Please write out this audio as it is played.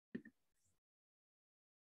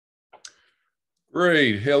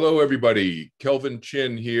Great. Hello, everybody. Kelvin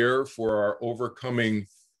Chin here for our Overcoming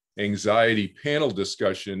Anxiety panel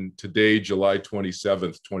discussion today, July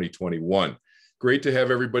 27th, 2021. Great to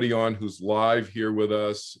have everybody on who's live here with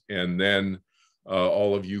us, and then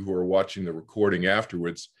all of you who are watching the recording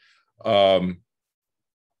afterwards. Those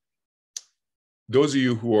of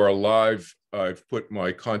you who are live, I've put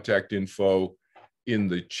my contact info in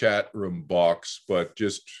the chat room box, but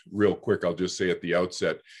just real quick, I'll just say at the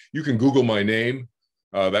outset, you can Google my name.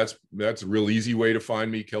 That's a real easy way to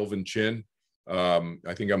find me, Kelvin Chin.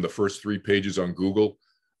 I think I'm the first 3 pages on Google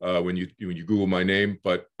when you Google my name.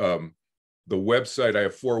 But the website, I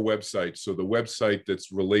have 4 websites. So the website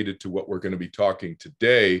that's related to what we're going to be talking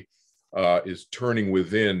today is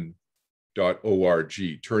turningwithin.org,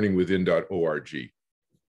 turningwithin.org.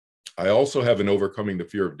 I also have an Overcoming the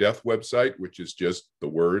Fear of Death website, which is just the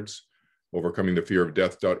words,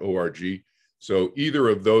 overcomingthefearofdeath.org. So either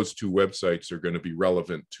of those 2 websites are going to be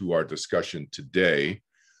relevant to our discussion today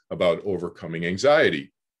about overcoming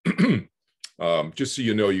anxiety. Just so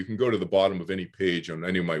you know, you can go to the bottom of any page on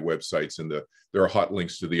any of my websites, and there are hot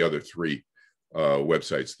links to the other 3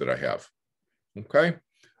 websites that I have. Okay.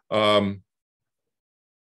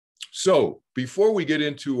 So before we get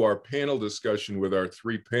into our panel discussion with our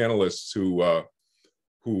 3 panelists who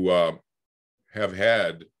have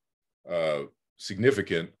had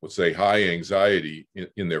significant, let's say, high anxiety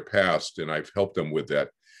in their past, and I've helped them with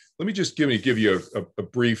that, let me just give you a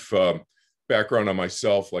brief background on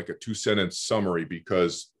myself, like a 2-sentence summary,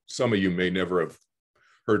 because some of you may never have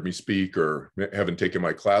heard me speak or haven't taken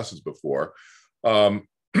my classes before.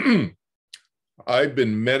 I've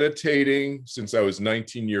been meditating since I was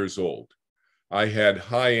 19 years old. I had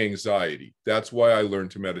high anxiety. That's why I learned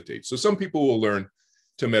to meditate. So some people will learn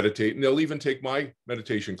to meditate, and they'll even take my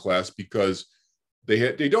meditation class because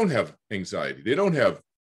they don't have anxiety. They don't have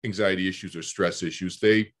anxiety issues or stress issues.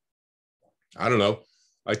 I don't know.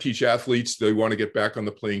 I teach athletes, they want to get back on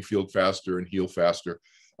the playing field faster and heal faster.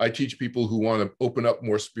 I teach people who want to open up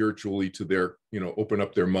more spiritually to their, open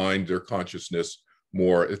up their mind, their consciousness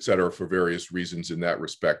more, et cetera, for various reasons in that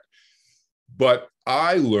respect. But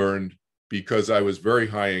I learned because I was very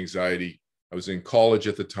high anxiety. I was in college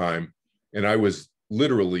at the time, and I was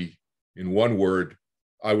literally, in one word,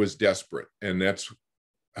 I was desperate. And that's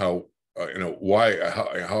how,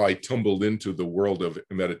 how I tumbled into the world of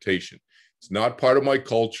meditation. It's not part of my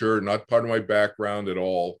culture, not part of my background at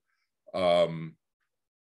all.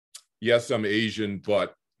 Yes, I'm Asian,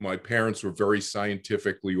 but my parents were very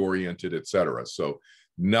scientifically oriented, et cetera. So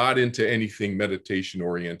not into anything meditation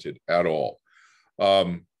oriented at all.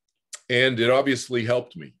 And it obviously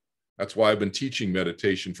helped me. That's why I've been teaching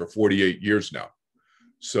meditation for 48 years now.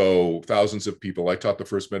 So thousands of people. I taught the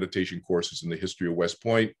first meditation courses in the history of West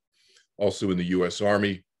Point, also in the US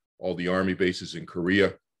Army, all the Army bases in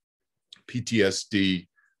Korea, PTSD,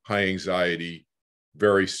 high anxiety,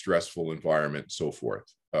 very stressful environment, so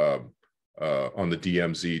forth. On the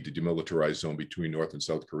DMZ, the demilitarized zone between North and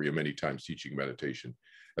South Korea, many times teaching meditation,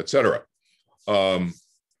 et cetera. We're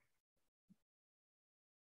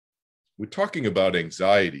talking about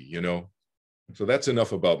anxiety, so that's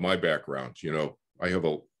enough about my background. I have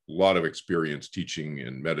a lot of experience teaching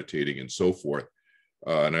and meditating and so forth.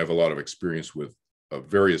 And I have a lot of experience with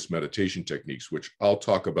various meditation techniques, which I'll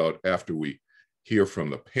talk about after we hear from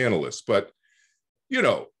the panelists. But,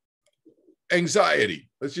 anxiety.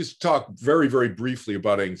 Let's just talk very, very briefly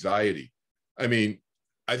about anxiety. I mean,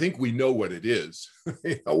 I think we know what it is.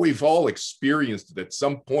 We've all experienced it at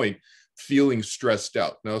some point, feeling stressed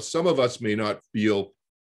out. Now, some of us may not feel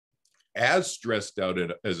as stressed out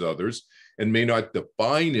as others and may not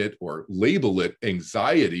define it or label it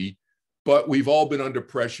anxiety, but we've all been under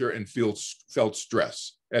pressure and felt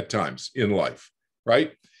stress at times in life,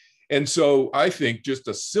 right? And so I think just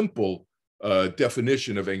a simple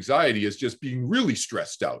definition of anxiety is just being really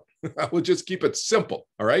stressed out. I will just keep it simple,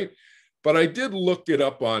 all right? But I did look it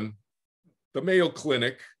up on the Mayo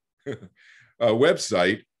Clinic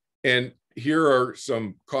website, and here are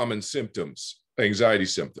some common symptoms, anxiety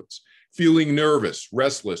symptoms: feeling nervous,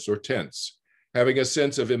 restless, or tense, having a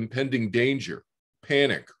sense of impending danger,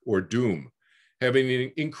 panic, or doom, having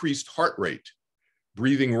an increased heart rate,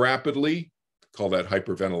 breathing rapidly, call that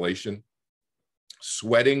hyperventilation,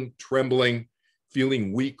 sweating, trembling,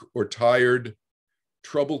 feeling weak or tired,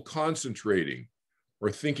 trouble concentrating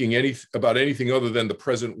or thinking about anything other than the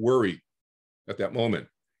present worry at that moment,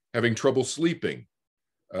 having trouble sleeping,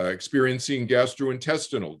 experiencing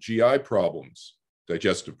gastrointestinal, GI problems,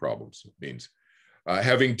 digestive problems, it means,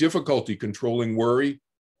 having difficulty controlling worry,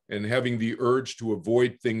 and having the urge to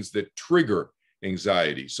avoid things that trigger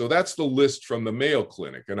anxiety. So that's the list from the Mayo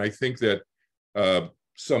Clinic. And I think that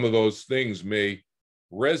Some of those things may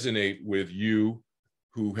resonate with you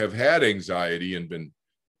who have had anxiety and been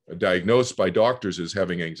diagnosed by doctors as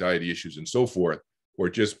having anxiety issues and so forth, or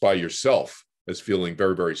just by yourself as feeling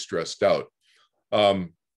very, very stressed out.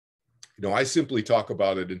 I simply talk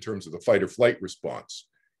about it in terms of the fight or flight response.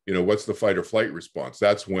 What's the fight or flight response?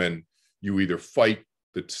 That's when you either fight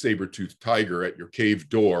the saber-toothed tiger at your cave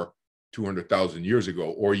door 200,000 years ago,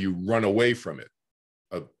 or you run away from it.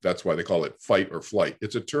 That's why they call it fight or flight.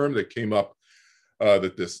 It's a term that came up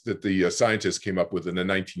that the scientists came up with in the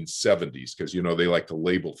 1970s, because they like to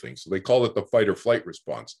label things. So they call it the fight or flight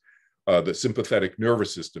response. The sympathetic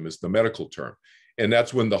nervous system is the medical term, and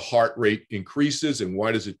that's when the heart rate increases. And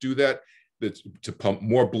why does it do that? That's to pump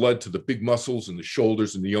more blood to the big muscles and the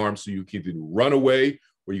shoulders and the arms, so you can either run away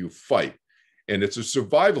or you fight. And it's a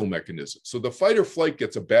survival mechanism. So the fight or flight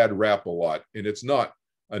gets a bad rap a lot, and it's not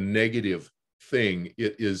a negative thing.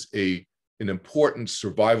 It is an important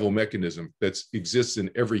survival mechanism that exists in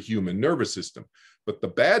every human nervous system. But the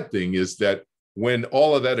bad thing is that when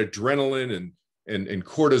all of that adrenaline and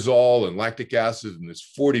cortisol and lactic acid and there's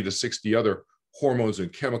 40 to 60 other hormones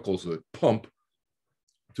and chemicals that pump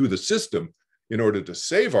through the system in order to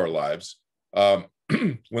save our lives,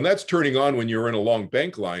 when that's turning on when you're in a long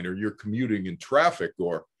bank line or you're commuting in traffic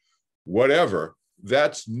or whatever,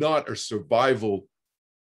 that's not a survival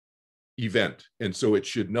event. And so it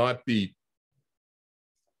should not be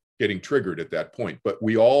getting triggered at that point. But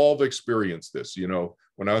we all have experienced this.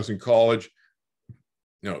 When I was in college,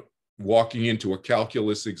 walking into a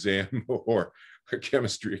calculus exam or a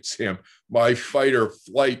chemistry exam, my fight or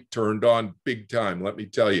flight turned on big time, let me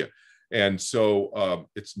tell you. And so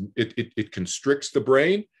it constricts the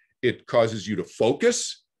brain. It causes you to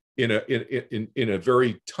focus in a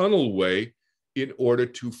very tunnel way in order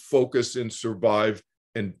to focus and survive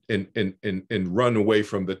and run away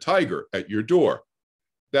from the tiger at your door.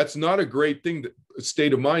 That's not a great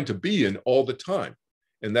state of mind to be in all the time.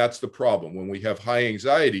 And that's the problem. When we have high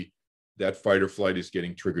anxiety, that fight or flight is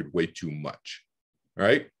getting triggered way too much. All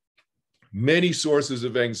right. Many sources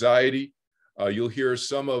of anxiety. You'll hear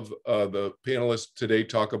some of the panelists today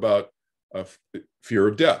talk about fear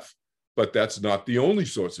of death, but that's not the only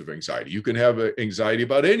source of anxiety. You can have anxiety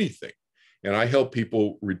about anything. And I help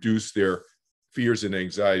people reduce their fears and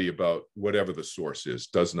anxiety about whatever the source is,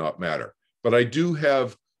 does not matter. But I do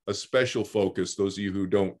have a special focus. Those of you who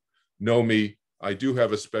don't know me, I do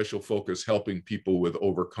have a special focus helping people with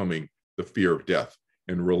overcoming the fear of death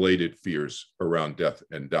and related fears around death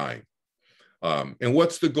and dying. And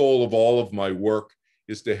what's the goal of all of my work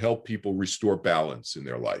is to help people restore balance in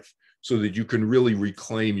their life so that you can really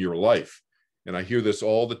reclaim your life. And I hear this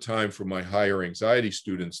all the time from my higher anxiety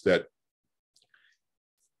students, that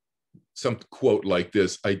some quote like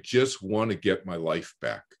this: "I just want to get my life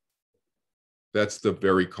back." That's the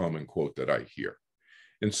very common quote that I hear.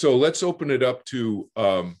 And so let's open it up to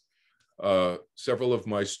several of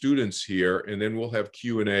my students here, and then we'll have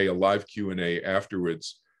Q&A, a live Q&A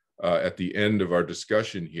afterwards at the end of our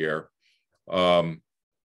discussion here. And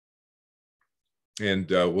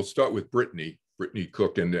we'll start with Brittany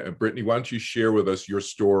Cook. And Brittany, why don't you share with us your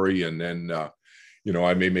story, and then,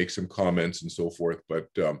 I may make some comments and so forth, but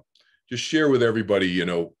just share with everybody,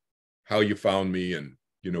 how you found me and,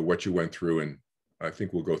 what you went through. And I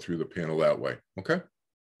think we'll go through the panel that way. Okay,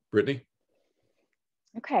 Brittany?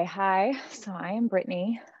 Okay, hi. So I am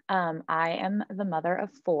Brittany. I am the mother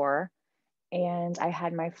of 4, and I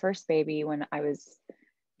had my first baby when I was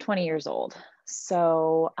 20 years old.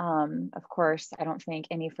 So, of course, I don't think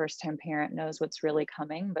any first-time parent knows what's really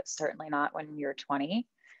coming, but certainly not when you're 20.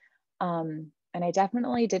 And I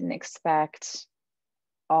definitely didn't expect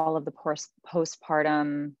all of the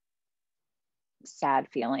postpartum sad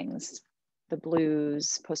feelings, the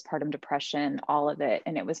blues, postpartum depression, all of it.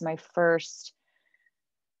 And it was my first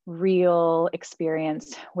real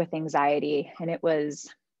experience with anxiety, and it was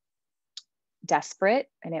desperate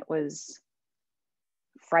and it was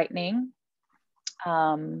frightening.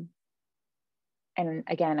 And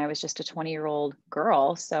again, I was just a 20-year-old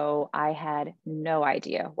girl, so I had no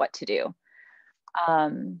idea what to do.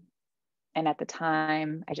 And at the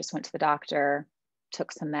time, I just went to the doctor,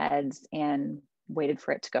 took some meds, and waited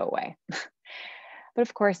for it to go away. But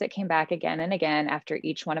of course, it came back again and again after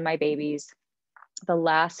each one of my babies.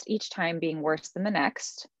 Each time being worse than the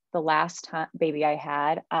next. The last baby I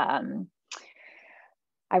had, I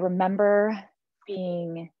remember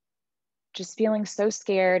just feeling so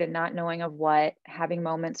scared and not knowing of what, having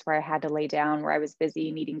moments where I had to lay down, where I was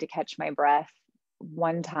busy needing to catch my breath.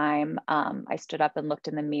 One time I stood up and looked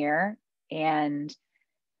in the mirror, and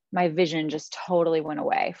my vision just totally went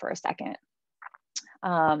away for a second.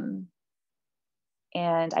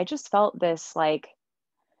 And I just felt this like,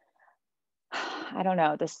 I don't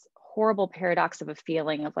know, this horrible paradox of a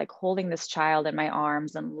feeling of like holding this child in my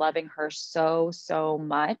arms and loving her so, so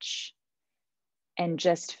much, and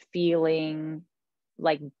just feeling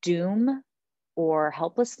like doom or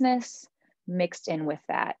helplessness mixed in with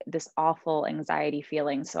that, this awful anxiety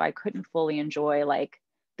feeling. So I couldn't fully enjoy like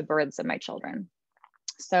the births of my children.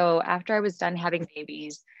 So after I was done having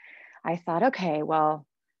babies, I thought, okay, well,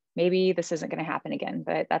 maybe this isn't going to happen again,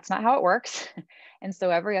 but that's not how it works. And so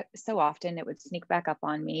every so often it would sneak back up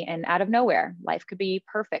on me, and out of nowhere, life could be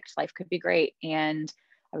perfect, life could be great. And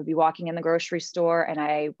I would be walking in the grocery store and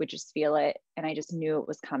I would just feel it. And I just knew it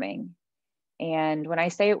was coming. And when I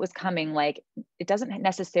say it was coming, like it doesn't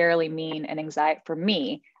necessarily mean an anxiety for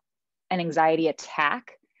me, an anxiety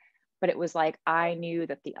attack, but it was like I knew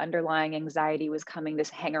that the underlying anxiety was coming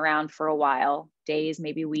to hang around for a while, days,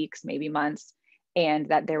 maybe weeks, maybe months, and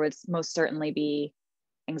that there would most certainly be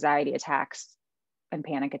anxiety attacks and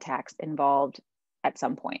panic attacks involved at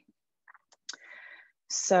some point.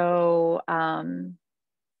 So,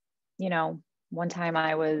 one time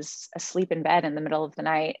I was asleep in bed in the middle of the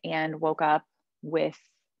night and woke up with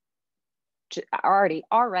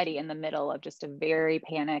already in the middle of just a very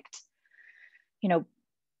panicked,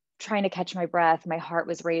 trying to catch my breath. My heart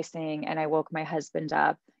was racing, and I woke my husband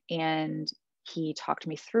up, and he talked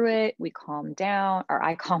me through it. We calmed down, or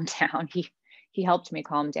I calmed down. He helped me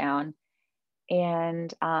calm down.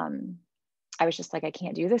 And I was just like, I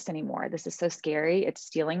can't do this anymore. This is so scary. It's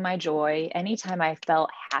stealing my joy. Anytime I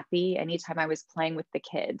felt happy, anytime I was playing with the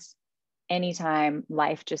kids, anytime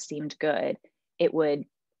life just seemed good, it would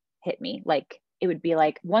hit me. Like it would be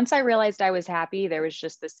like, once I realized I was happy, there was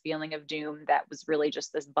just this feeling of doom that was really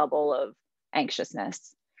just this bubble of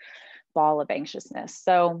anxiousness, ball of anxiousness.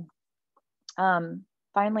 So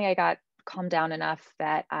finally I got calmed down enough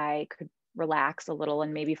that I could relax a little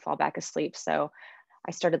and maybe fall back asleep. So I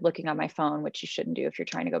started looking on my phone, which you shouldn't do if you're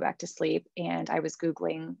trying to go back to sleep. And I was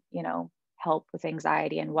Googling, help with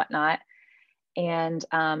anxiety and whatnot, and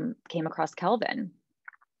came across Kelvin.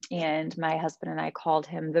 And my husband and I called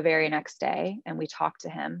him the very next day, and we talked to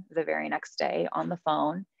him the very next day on the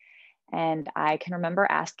phone. And I can remember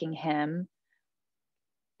asking him,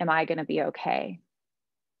 am I going to be okay?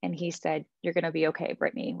 And he said, you're going to be okay,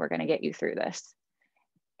 Brittany. We're going to get you through this.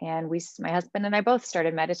 And my husband and I both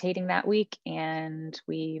started meditating that week, and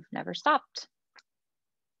we've never stopped.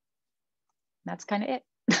 That's kind of it.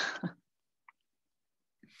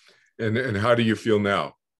 And how do you feel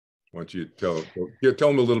now? Why don't you tell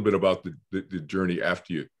them a little bit about the journey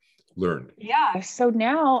after you learned? Yeah. So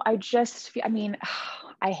now I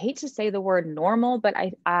I hate to say the word normal, but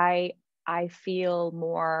I feel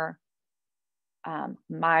more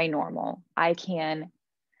my normal. I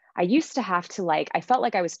used to have to I felt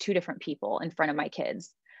like I was two different people in front of my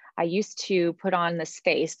kids. I used to put on this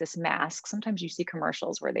face, this mask. Sometimes you see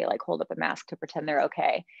commercials where they hold up a mask to pretend they're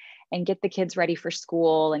okay, and get the kids ready for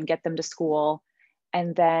school and get them to school.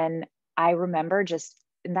 And then I remember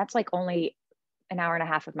and that's only an hour and a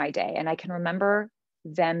half of my day. And I can remember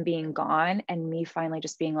them being gone and me finally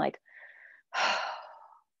just being like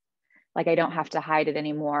I don't have to hide it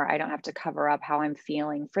anymore. I don't have to cover up how I'm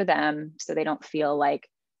feeling for them, so they don't feel like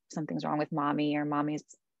something's wrong with mommy or mommy's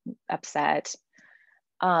upset.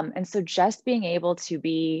 And so just being able to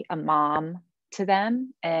be a mom to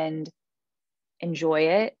them and enjoy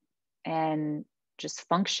it and just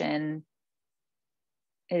function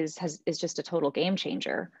is just a total game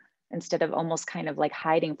changer, instead of almost kind of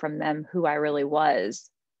hiding from them who I really was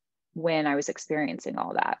when I was experiencing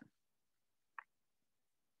all that.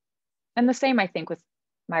 And the same, I think, with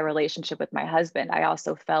my relationship with my husband. I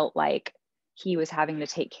also felt like he was having to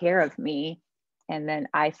take care of me, and then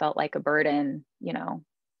I felt like a burden,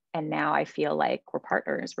 and now I feel like we're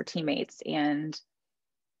partners, we're teammates, and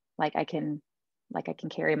I can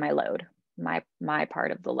carry my load, my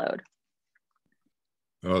part of the load.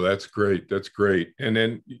 Oh, that's great. That's great. And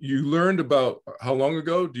then you learned about how long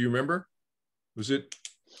ago? Do you remember? Was it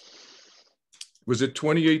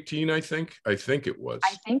 2018? I think it was.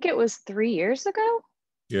 I think it was 3 years ago.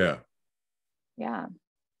 Yeah. Yeah.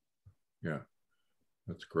 Yeah.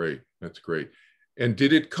 That's great. That's great. And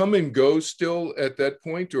did it come and go still at that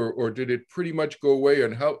point, or did it pretty much go away?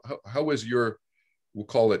 And how was your, we'll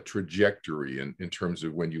call it, trajectory in terms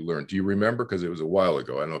of when you learned? Do you remember? Because it was a while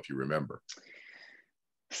ago. I don't know if you remember.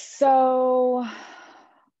 So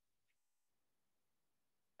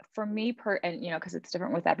for me, and because it's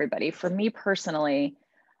different with everybody, for me personally,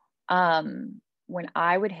 when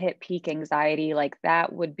I would hit peak anxiety,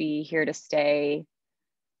 that would be here to stay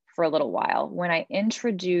for a little while. When I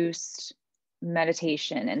introduced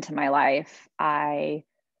meditation into my life, I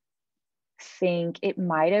think it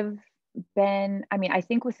might have been, I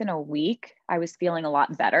think within a week, I was feeling a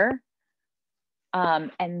lot better.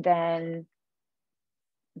 And then,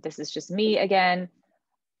 this is just me again,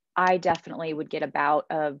 I definitely would get a bout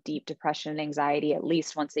of deep depression and anxiety at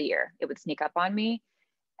least once a year. It would sneak up on me.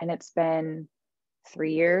 And it's been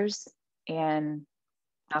 3 years, and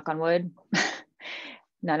knock on wood,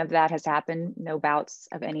 none of that has happened. No bouts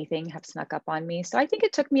of anything have snuck up on me. So I think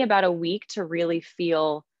it took me about a week to really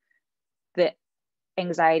feel the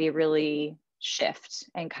anxiety really shift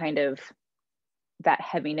and kind of that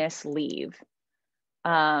heaviness leave.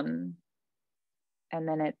 And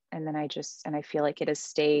then I feel like it has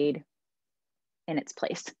stayed in its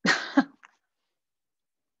place.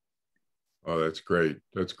 Oh, that's great.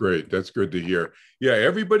 That's great. That's good to hear. Yeah,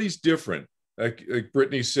 everybody's different. Like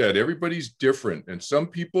Brittany said, everybody's different. And some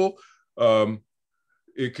people,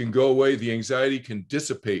 it can go away. The anxiety can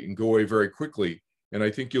dissipate and go away very quickly. And I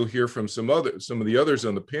think you'll hear from some of the others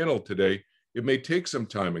on the panel today. It may take some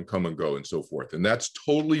time and come and go and so forth. And that's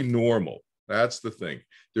totally normal. That's the thing.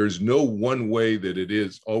 There's no one way that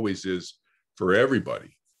it always is for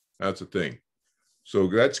everybody. That's the thing. So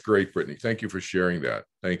that's great, Brittany. Thank you for sharing that.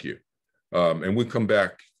 Thank you. And we'll come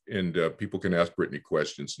back, and people can ask Brittany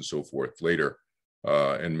questions and so forth later.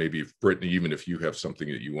 And maybe if Brittany, even if you have something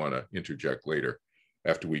that you want to interject later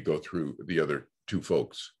after we go through the other two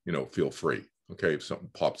folks, feel free. Okay, if something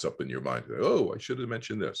pops up in your mind, oh, I should have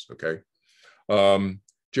mentioned this. Okay.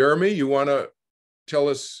 Jeremy, you want to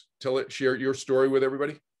share your story with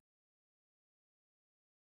everybody?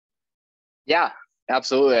 Yeah,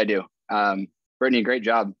 absolutely. I do. Brittany, great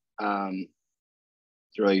job.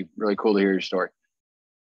 It's really, really cool to hear your story.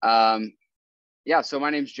 Yeah, so my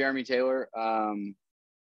name's Jeremy Taylor.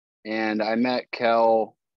 And I met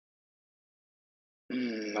Kel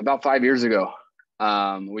about 5 years ago.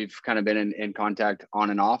 We've kind of been in contact on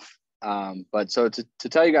and off. But so to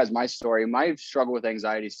tell you guys my story, my struggle with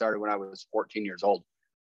anxiety started when I was 14 years old.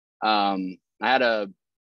 I had a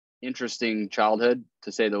interesting childhood,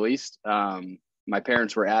 to say the least. My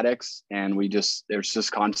parents were addicts, and there's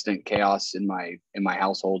just constant chaos in my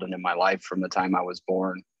household and in my life from the time I was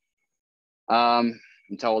born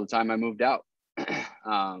until the time I moved out.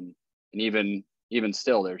 And even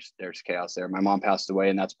still, there's chaos there. My mom passed away,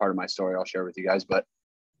 and that's part of my story I'll share with you guys. But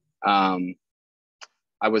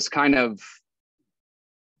I was kind of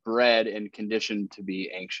bred and conditioned to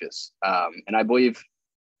be anxious, and I believe,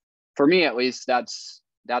 for me at least, that's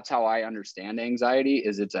how I understand anxiety.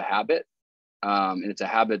 Is it's a habit. And it's a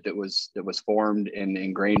habit that was formed and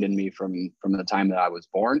ingrained in me from the time that I was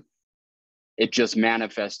born. It just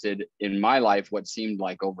manifested in my life what seemed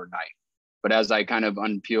like overnight. But as I kind of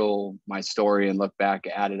unpeel my story and look back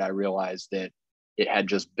at it, I realized that it had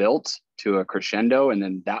just built to a crescendo. And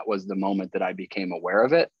then that was the moment that I became aware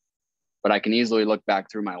of it. But I can easily look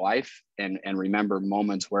back through my life and remember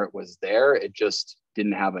moments where it was there. It just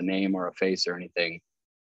didn't have a name or a face or anything.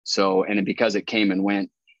 So, because it came and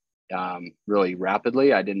went really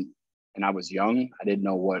rapidly, and I was young, I didn't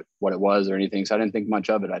know what it was or anything. So I didn't think much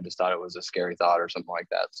of it. I just thought it was a scary thought or something like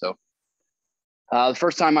that. So the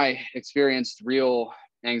first time I experienced real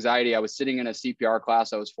anxiety, I was sitting in a CPR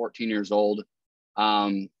class. I was 14 years old.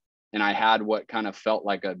 And I had what kind of felt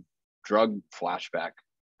like a drug flashback.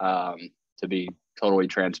 To be totally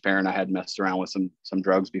transparent, I had messed around with some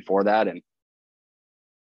drugs before that. And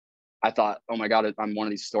I thought, oh my God, I'm one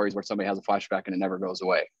of these stories where somebody has a flashback and it never goes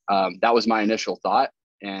away. That was my initial thought.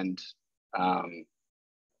 And I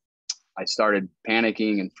started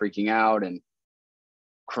panicking and freaking out and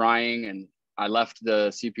crying. And I left the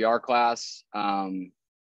CPR class. My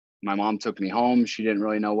mom took me home. She didn't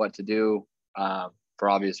really know what to do for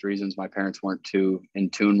obvious reasons. My parents weren't too in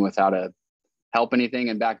tune with how to help anything.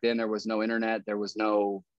 And back then there was no internet. There was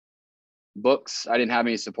no books. I didn't have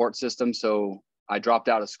any support system. So I dropped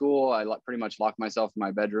out of school. I pretty much locked myself in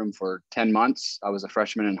my bedroom for 10 months. I was a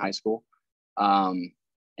freshman in high school.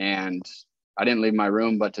 And I didn't leave my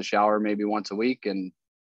room but to shower maybe once a week and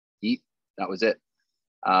eat. That was it.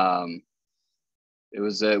 It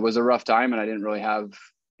was a rough time, and I didn't really have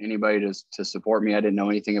anybody to support me. I didn't know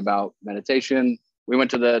anything about meditation. We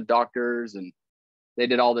went to the doctors and they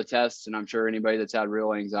did all the tests, and I'm sure anybody that's had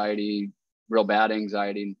real anxiety, real bad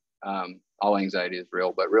anxiety, all anxiety is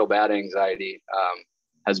real, but real bad anxiety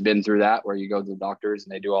has been through that, where you go to the doctors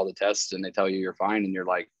and they do all the tests and they tell you you're fine, and you're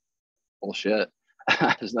like, bullshit.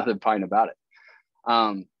 There's nothing fine about it.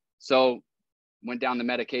 So went down the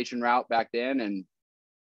medication route back then. And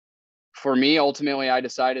for me, ultimately, I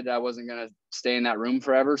decided I wasn't going to stay in that room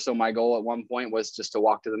forever. So my goal at one point was just to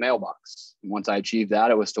walk to the mailbox. And once I achieved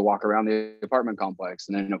that, it was to walk around the apartment complex.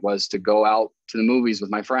 And then it was to go out to the movies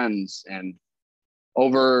with my friends. And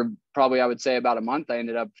over probably, I would say about a month, I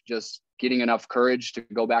ended up just getting enough courage to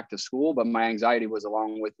go back to school. But my anxiety was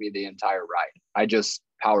along with me the entire ride. I just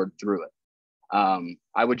powered through it.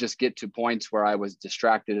 I would just get to points where I was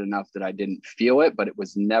distracted enough that I didn't feel it, but it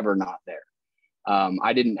was never not there.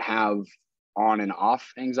 I didn't have on and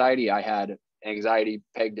off anxiety. I had anxiety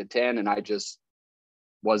pegged to 10, and I just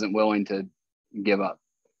wasn't willing to give up.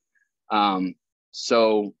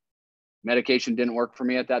 So medication didn't work for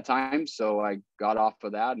me at that time. So I got off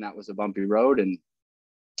of that, and that was a bumpy road, and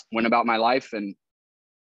went about my life and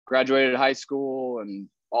graduated high school and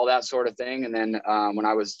all that sort of thing. And then when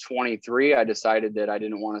I was 23, I decided that I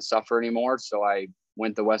didn't want to suffer anymore. So I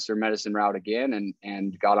went the Western medicine route again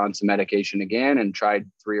and got on some medication again and tried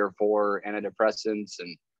 3 or 4 antidepressants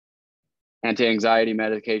and anti-anxiety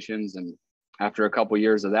medications. And after a couple of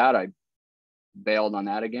years of that, I bailed on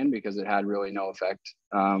that again because it had really no effect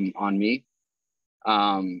on me.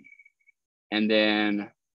 And then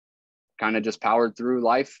kind of just powered through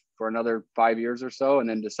life for another 5 years or so, and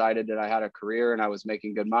then decided that I had a career and I was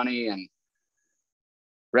making good money, and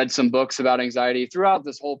read some books about anxiety. Throughout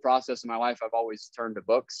this whole process of my life, I've always turned to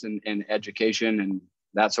books and education and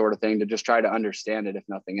that sort of thing to just try to understand it, if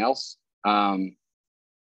nothing else.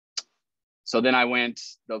 So then I went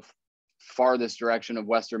the farthest direction of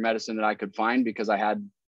Western medicine that I could find because I had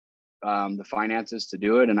the finances to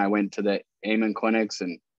do it. And I went to the Amen clinics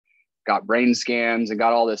and got brain scans and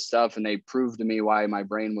got all this stuff. And they proved to me why my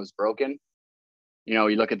brain was broken. You know,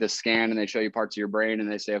 you look at this scan and they show you parts of your brain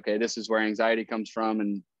and they say, okay, this is where anxiety comes from.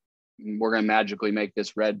 And we're going to magically make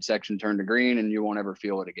this red section turn to green and you won't ever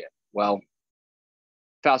feel it again. Well,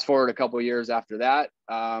 fast forward a couple of years after that,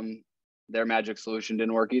 their magic solution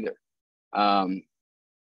didn't work either. I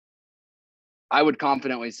would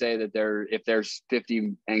confidently say that if there's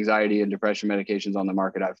 50 anxiety and depression medications on the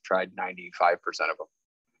market, I've tried 95% of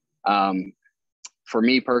them. For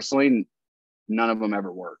me personally, none of them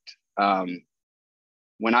ever worked.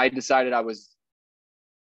 When I decided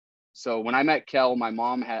when I met Kel, my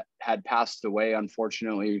mom had passed away,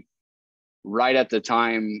 unfortunately, right at the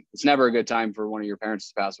time. It's never a good time for one of your parents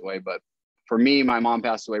to pass away, but for me, my mom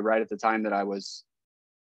passed away right at the time that I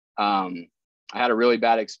had a really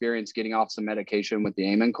bad experience getting off some medication with the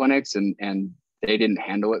Amen clinics, and they didn't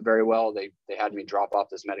handle it very well. They had me drop off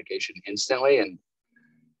this medication instantly, and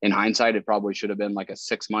in hindsight, it probably should have been like a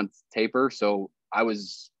 6-month taper. So I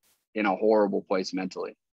was in a horrible place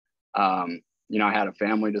mentally. You know, I had a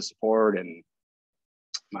family to support, and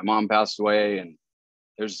my mom passed away, and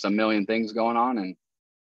there's just a million things going on, and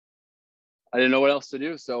I didn't know what else to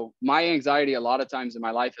do. So my anxiety a lot of times in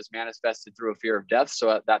my life has manifested through a fear of death.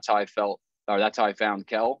 So that's how I felt, or that's how I found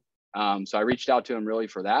Kel. So I reached out to him really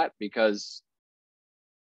for that, because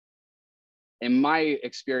in my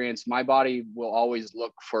experience, my body will always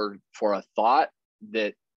look for a thought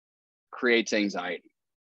that creates anxiety.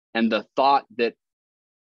 And the thought that,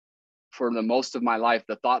 for the most of my life,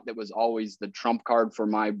 the thought that was always the trump card for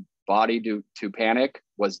my body to panic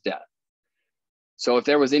was death. So if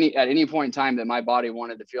there was at any point in time that my body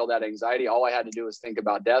wanted to feel that anxiety, all I had to do was think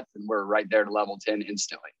about death, and we're right there to level 10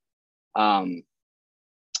 instantly.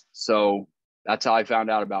 So that's how I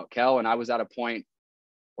found out about Kel. And I was at a point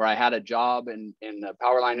where I had a job in the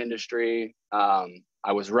power line industry.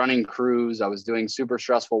 I was running crews. I was doing super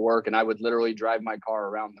stressful work, and I would literally drive my car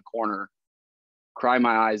around the corner, cry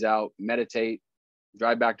my eyes out, meditate,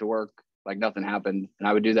 drive back to work like nothing happened. And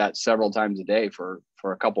I would do that several times a day for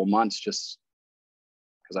a couple months, just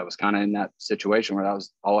because I was kind of in that situation where that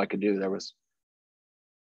was all I could do. There was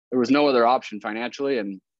no other option financially.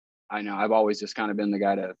 And I know I've always just kind of been the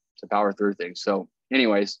guy to power through things. So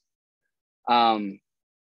anyways,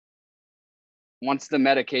 once the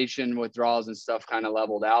medication withdrawals and stuff kind of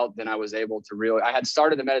leveled out, then I was able to I had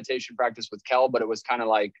started the meditation practice with Kel, but it was kind of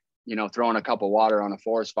like, you know, throwing a cup of water on a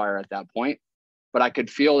forest fire at that point. But I could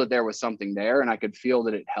feel that there was something there, and I could feel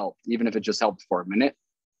that it helped, even if it just helped for a minute.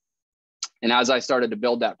 And as I started to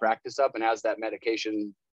build that practice up, and as that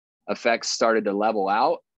medication effects started to level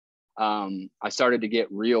out, I started to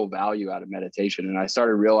get real value out of meditation. And I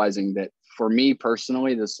started realizing that for me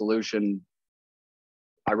personally, the solution,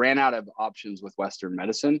 I ran out of options with Western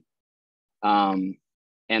medicine. And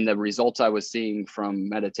the results I was seeing from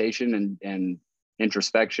meditation and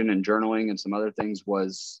introspection and journaling and some other things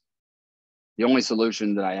was the only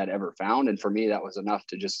solution that I had ever found. And for me, that was enough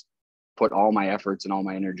to just put all my efforts and all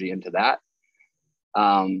my energy into that.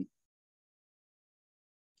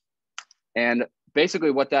 And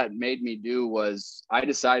basically what that made me do was I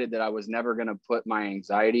decided that I was never going to put my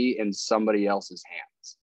anxiety in somebody else's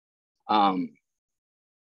hands.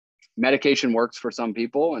 Medication works for some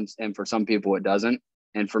people, and for some people it doesn't.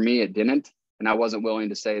 And for me, it didn't. And I wasn't willing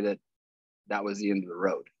to say that that was the end of the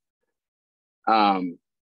road.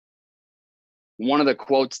 One of the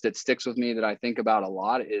quotes that sticks with me that I think about a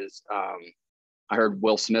lot is, I heard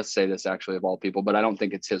Will Smith say this, actually, of all people, but I don't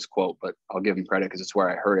think it's his quote, but I'll give him credit because it's where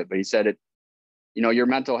I heard it. But he said it, you know, your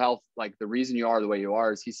mental health, like the reason you are the way you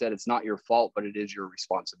are is, he said, it's not your fault, but it is your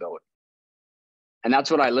responsibility. And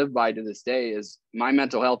that's what I live by to this day, is my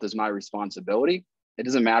mental health is my responsibility. It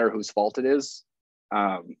doesn't matter whose fault it is.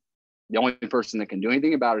 The only person that can do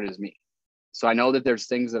anything about it is me. So I know that there's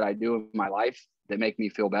things that I do in my life that make me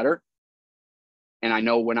feel better. And I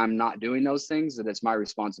know when I'm not doing those things, that it's my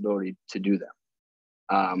responsibility to do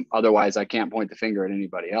them. Otherwise, I can't point the finger at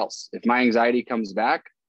anybody else. If my anxiety comes back,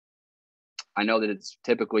 I know that it's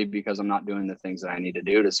typically because I'm not doing the things that I need to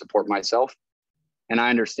do to support myself. And I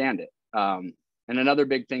understand it. And another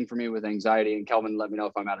big thing for me with anxiety, and Kelvin, let me know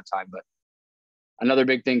if I'm out of time, but another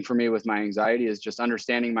big thing for me with my anxiety is just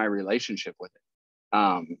understanding my relationship with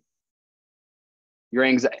it. Your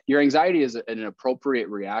anxiety is an appropriate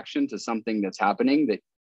reaction to something that's happening that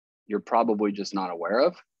you're probably just not aware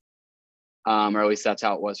of. Or at least that's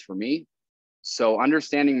how it was for me. So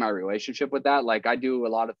understanding my relationship with that, like I do a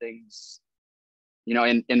lot of things, you know,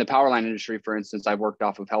 in the power line industry, for instance, I've worked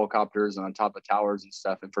off of helicopters and on top of towers and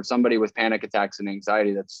stuff. And for somebody with panic attacks and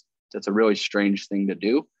anxiety, that's a really strange thing to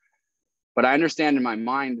do. But I understand in my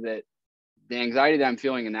mind that the anxiety that I'm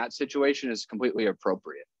feeling in that situation is completely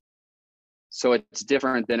appropriate. So it's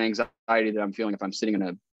different than anxiety that I'm feeling if I'm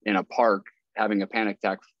sitting in a park having a panic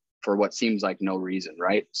attack for what seems like no reason,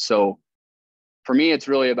 right? So for me, it's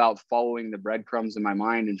really about following the breadcrumbs in my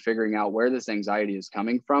mind and figuring out where this anxiety is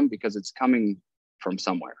coming from, because it's coming from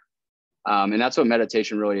somewhere. And that's what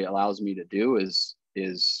meditation really allows me to do,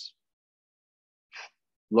 is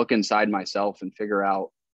look inside myself and figure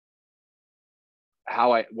out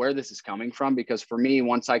where this is coming from. Because for me,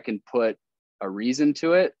 once I can put a reason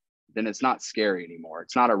to it, then it's not scary anymore.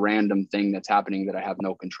 It's not a random thing that's happening that I have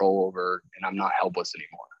no control over, and I'm not helpless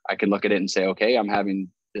anymore. I can look at it and say, okay, I'm having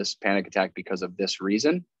this panic attack because of this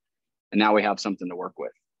reason. And now we have something to work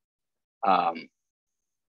with.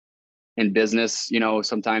 In business, you know,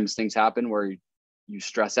 sometimes things happen where you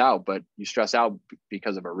stress out, but you stress out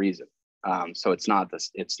because of a reason. So it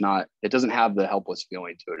doesn't have the helpless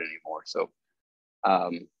feeling to it anymore. So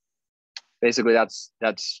basically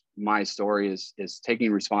that's my story, is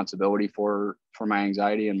taking responsibility for my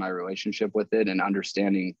anxiety and my relationship with it, and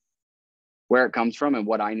understanding where it comes from and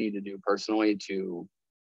what I need to do personally to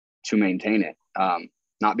maintain it.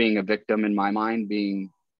 Not being a victim in my mind,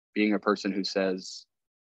 being a person who says,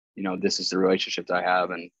 you know, this is the relationship that I have,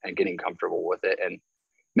 and getting comfortable with it. And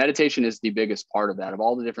meditation is the biggest part of that. Of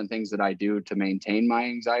all the different things that I do to maintain my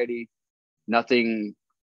anxiety, nothing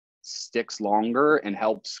sticks longer and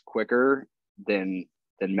helps quicker than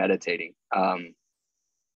meditating.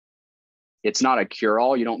 It's not a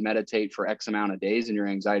cure-all. You don't meditate for X amount of days and your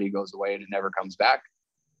anxiety goes away and it never comes back.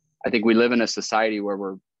 I think we live in a society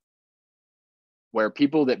where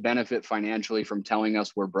people that benefit financially from telling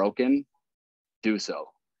us we're broken do so.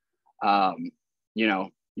 You know,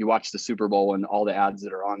 you watch the Super Bowl and all the ads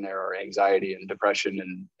that are on there are anxiety and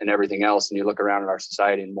depression and everything else. And you look around at our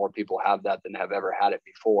society and more people have that than have ever had it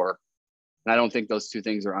before. And I don't think those two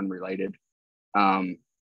things are unrelated.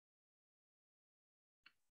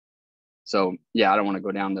 So yeah, I don't want to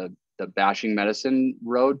go down the bashing medicine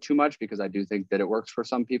road too much, because I do think that it works for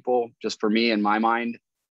some people. Just for me, in my mind,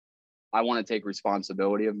 I want to take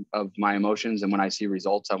responsibility of my emotions. And when I see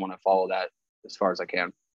results, I want to follow that as far as I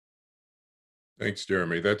can. Thanks,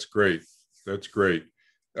 Jeremy. That's great. That's great.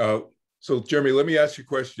 So Jeremy, let me ask you a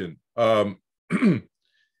question. Do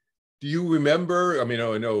you remember, I mean,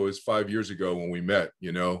 I know it was 5 years ago when we met,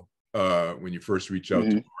 you know, when you first reached out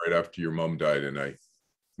to me right after your mom died, and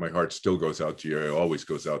my heart still goes out to you. It always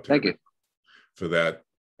goes out to you for that.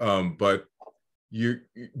 But do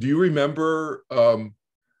you remember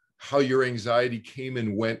how your anxiety came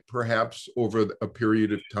and went, perhaps over a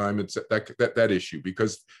period of time? It's that issue,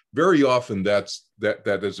 because very often that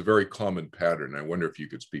is a very common pattern. I wonder if you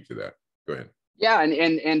could speak to that. Go ahead. Yeah,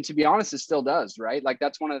 and to be honest, it still does, right? Like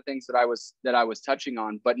that's one of the things that I was touching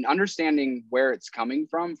on. But understanding where it's coming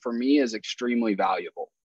from for me is extremely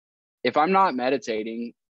valuable. If I'm not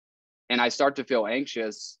meditating and I start to feel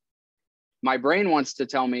anxious, my brain wants to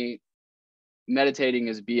tell me meditating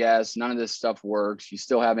is BS. None of this stuff works. You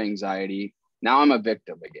still have anxiety. Now I'm a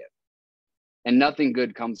victim again. And nothing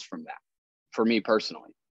good comes from that for me personally.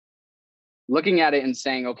 looking at it and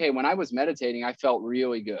saying, okay, when I was meditating, I felt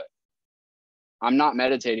really good. I'm not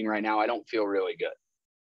meditating right now. I don't feel really good.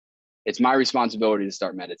 It's my responsibility to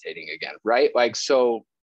start meditating again, right? Like, so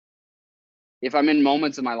if I'm in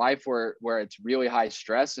moments in my life where it's really high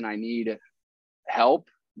stress and I need help,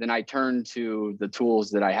 then I turn to the tools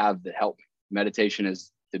that I have that help me. Meditation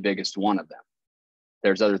is the biggest one of them.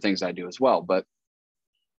 There's other things I do as well, but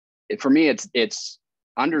for me, it's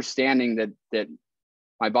understanding that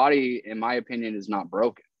my body, in my opinion, is not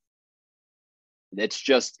broken. It's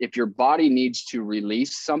just, if your body needs to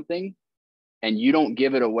release something and you don't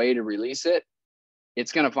give it a way to release it,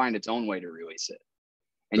 it's going to find its own way to release it.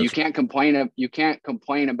 And you can't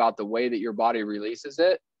complain about the way that your body releases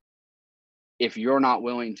it if you're not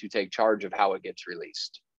willing to take charge of how it gets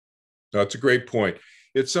released. That's a great point.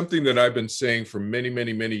 It's something that I've been saying for many,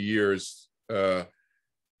 many, many years.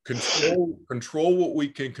 Control what we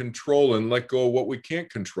can control and let go of what we can't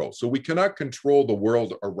control. So we cannot control the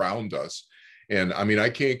world around us. And I mean, I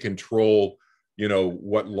can't control,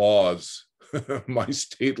 what laws my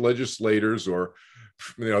state legislators or,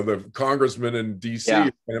 the congressman in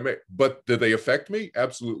DC, but do they affect me?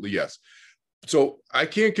 Absolutely, yes. So I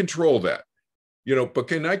can't control that, but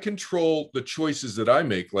can I control the choices that I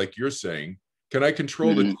make? Like you're saying, can I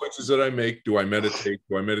control the choices that I make? Do I meditate?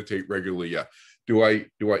 Do I meditate regularly? Yeah. Do I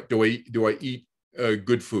eat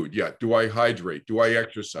good food? Yeah. Do I hydrate? Do I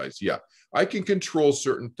exercise? Yeah. I can control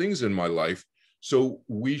certain things in my life. So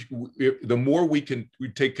the more we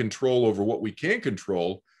take control over what we can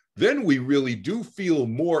control, then we really do feel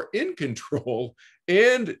more in control.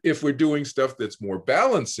 And if we're doing stuff that's more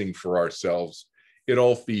balancing for ourselves, it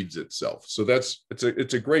all feeds itself. So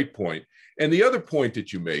it's a great point. And the other point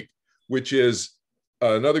that you make, which is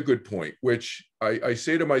another good point, which I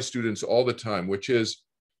say to my students all the time, which is,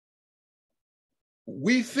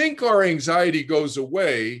 we think our anxiety goes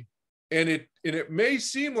away, and it may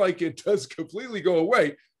seem like it does completely go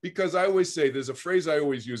away, because I always say, there's a phrase I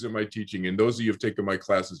always use in my teaching, and those of you who have taken my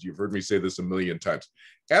classes, you've heard me say this a million times.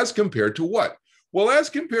 As compared to what? Well, as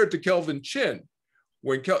compared to Kelvin Chin,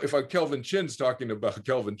 if Kelvin Chin's talking about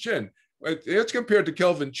Kelvin Chin, it's compared to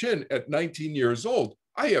Kelvin Chin at 19 years old,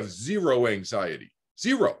 I have zero anxiety,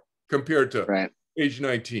 zero, compared to age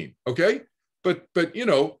 19. Okay, but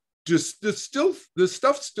just the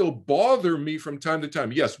stuff still bother me from time to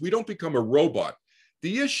time. Yes, we don't become a robot.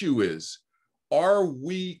 The issue is, are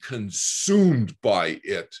we consumed by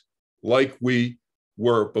it like we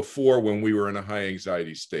were before when we were in a high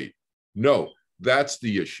anxiety state? No, that's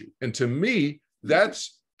the issue. And to me,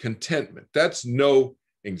 that's contentment. That's no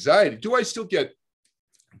anxiety. Do I still get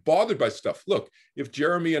bothered by stuff? Look, if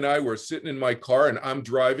Jeremy and I were sitting in my car and I'm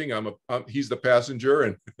driving, he's the passenger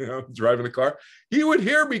and I'm driving the car, he would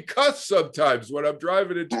hear me cuss sometimes when I'm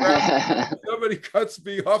driving in traffic. Somebody cuts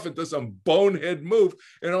me off and does some bonehead move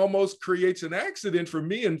and almost creates an accident for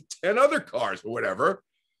me and 10 other cars or whatever.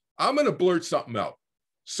 I'm going to blurt something out.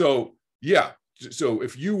 So yeah. So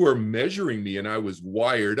if you were measuring me and I was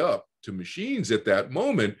wired up to machines at that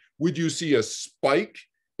moment, would you see a spike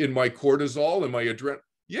in my cortisol and my adrenaline?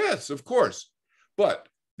 Yes, of course. But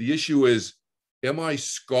the issue is, am I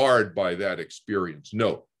scarred by that experience?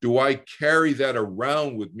 No. Do I carry that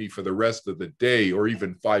around with me for the rest of the day or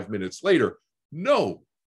even 5 minutes later? No,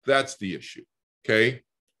 that's the issue. Okay.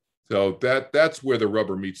 So that's where the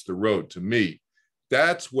rubber meets the road to me.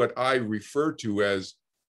 That's what I refer to as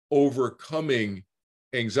overcoming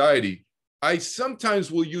anxiety. I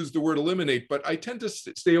sometimes will use the word eliminate, but I tend to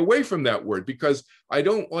stay away from that word because I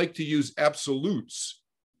don't like to use absolutes,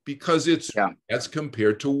 because it's as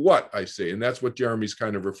compared to what, I say. And that's what Jeremy's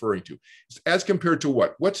kind of referring to. It's as compared to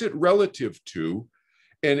what? What's it relative to?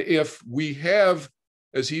 And if we have,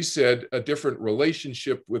 as he said, a different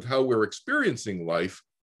relationship with how we're experiencing life,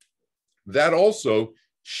 that also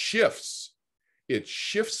shifts. It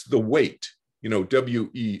shifts the weight,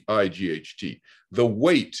 WEIGHT, the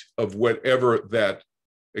weight of whatever that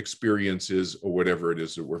experience is or whatever it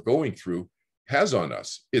is that we're going through has on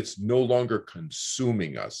us. It's no longer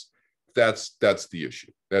consuming us. That's the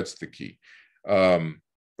issue. That's the key.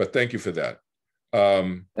 But thank you for that.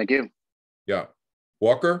 Thank you. Yeah.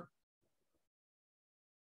 Walker?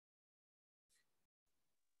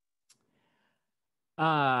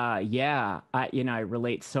 Yeah, I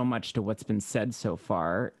relate so much to what's been said so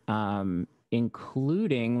far,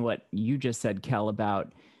 including what you just said, Kel,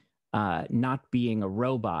 about not being a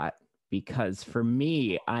robot. Because for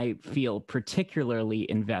me, I feel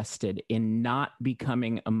particularly invested in not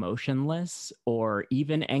becoming emotionless or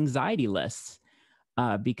even anxiety-less,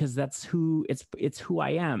 because that's it's who I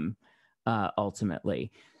am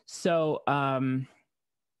ultimately. So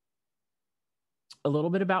a little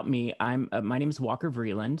bit about me. My name is Walker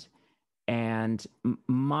Vreeland, and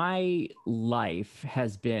my life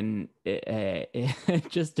has been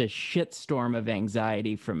just a shitstorm of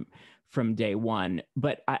anxiety from day one.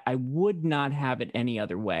 But I would not have it any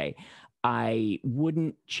other way. I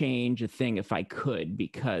wouldn't change a thing if I could,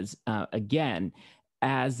 because again,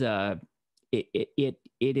 it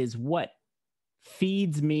is what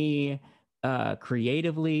feeds me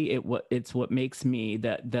creatively. It's what makes me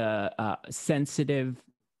the sensitive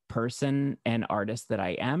person and artist that I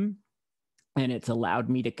am. And it's allowed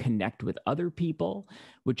me to connect with other people,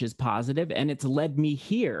 which is positive. And it's led me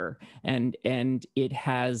here. And it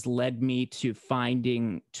has led me to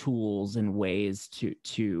finding tools and ways to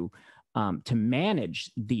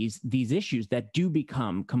manage these issues that do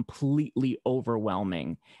become completely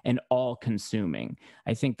overwhelming and all-consuming.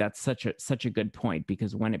 I think that's such a good point,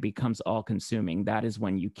 because when it becomes all-consuming, that is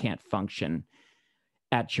when you can't function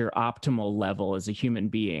at your optimal level as a human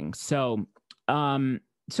being. So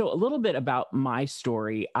a little bit about my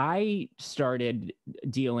story. I started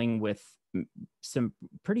dealing with some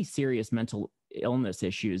pretty serious mental illness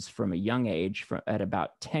issues from a young age. At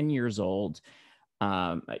about 10 years old,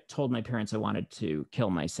 I told my parents I wanted to kill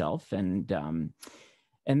myself, and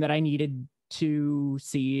that I needed to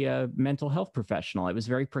see a mental health professional. I was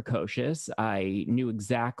very precocious. I knew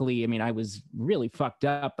exactly, I mean, I was really fucked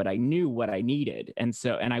up, but I knew what I needed. And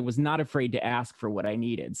I was not afraid to ask for what I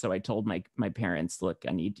needed. So I told my parents, look,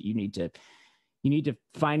 you need to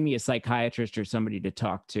find me a psychiatrist or somebody to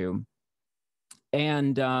talk to.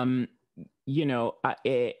 And,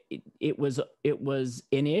 it was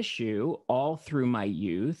an issue all through my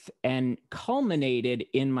youth, and culminated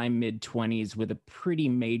in my mid-20s with a pretty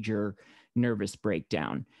major nervous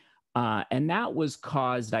breakdown. And that was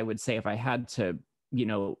caused, I would say, if I had to,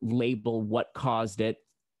 label what caused it,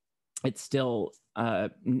 it's still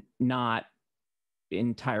not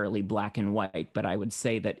entirely black and white, but I would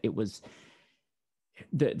say that it was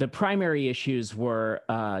the primary issues were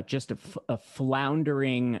just a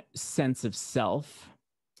floundering sense of self,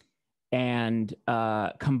 and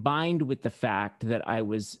combined with the fact that I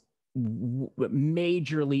was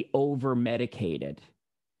majorly over-medicated,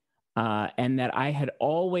 and that I had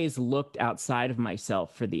always looked outside of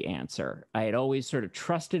myself for the answer. I had always sort of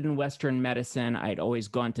trusted in Western medicine. I'd always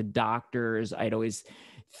gone to doctors. I'd always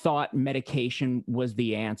thought medication was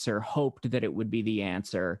the answer, hoped that it would be the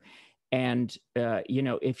answer. And,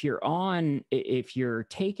 if you're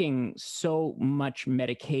taking so much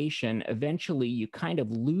medication, eventually you kind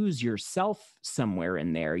of lose yourself somewhere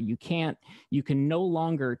in there. You can no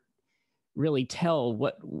longer really tell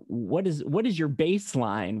what is your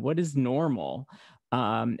baseline, what is normal.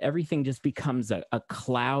 Everything just becomes a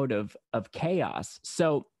cloud of chaos.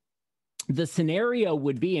 So the scenario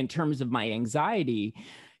would be, in terms of my anxiety,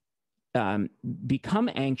 become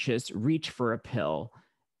anxious, reach for a pill,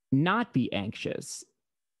 not be anxious,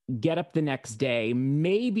 get up the next day,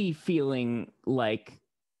 maybe feeling like,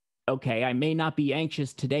 okay, I may not be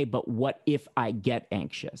anxious today, but what if I get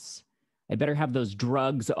anxious? I better have those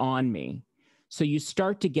drugs on me. So you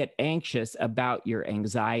start to get anxious about your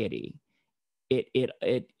anxiety. It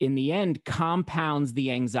in the end compounds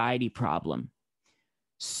the anxiety problem.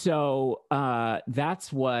 So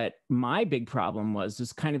that's what my big problem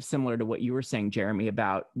was kind of similar to what you were saying, Jeremy,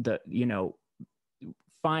 about the,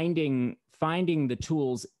 finding the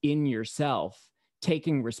tools in yourself,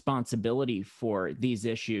 taking responsibility for these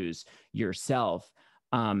issues yourself.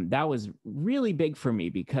 That was really big for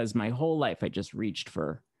me, because my whole life I just reached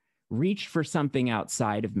for something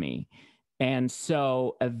outside of me. And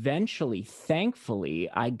so eventually, thankfully,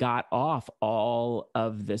 I got off all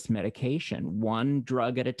of this medication, one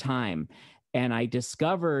drug at a time. And I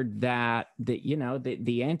discovered that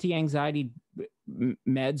the anti-anxiety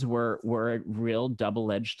meds were a real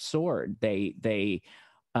double-edged sword. They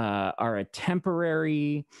are a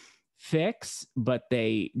temporary fix, but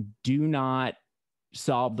they do not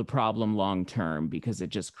solve the problem long term, because it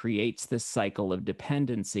just creates this cycle of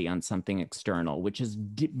dependency on something external, which is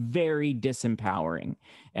very disempowering,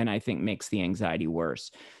 and I think makes the anxiety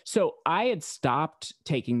worse. So I had stopped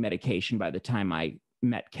taking medication by the time I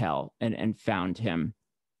met Kel and found him.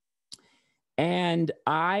 And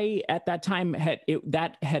I, at that time,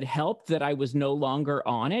 that had helped that I was no longer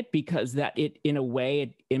on it, because that it, in a way,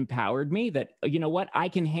 it empowered me that, I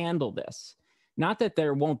can handle this. Not that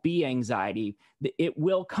there won't be anxiety, it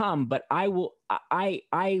will come, but I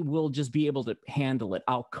will just be able to handle it.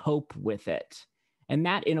 I'll cope with it. And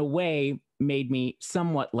that, in a way, made me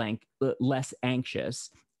somewhat less anxious.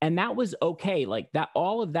 And that was okay. Like that,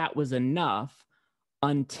 all of that was enough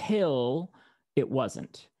until it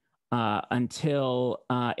wasn't. Until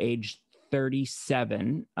age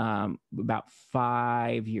 37, about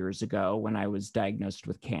 5 years ago, when I was diagnosed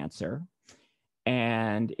with cancer.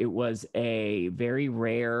 And it was a very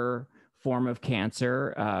rare form of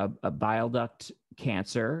cancer, a bile duct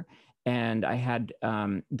cancer. And I had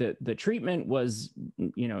the treatment was,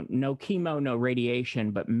 no chemo, no radiation,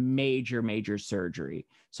 but major surgery.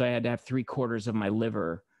 So I had to have 3/4 of my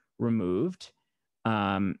liver removed.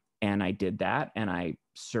 And I did that, and I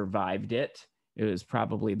survived it. It was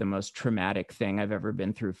probably the most traumatic thing I've ever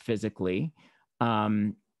been through physically.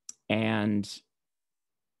 And I'm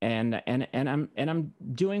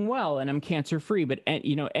doing well, and I'm cancer free. But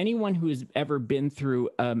anyone who has ever been through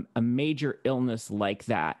a major illness like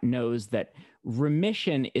that knows that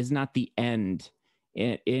remission is not the end.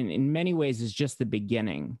 In many ways, is just the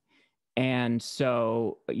beginning. And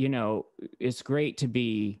so, it's great to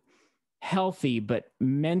be healthy, but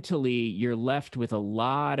mentally you're left with a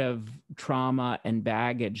lot of trauma and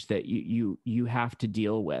baggage that you have to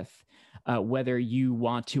deal with, whether you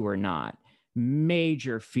want to or not.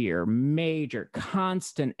 Major fear, major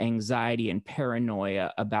constant anxiety and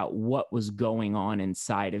paranoia about what was going on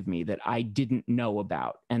inside of me that I didn't know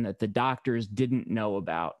about and that the doctors didn't know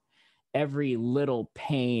about. Every little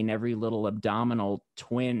pain, every little abdominal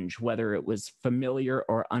twinge, whether it was familiar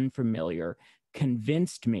or unfamiliar,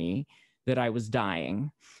 convinced me that I was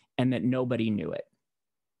dying and that nobody knew it.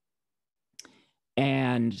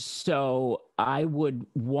 And so I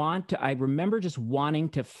remember just wanting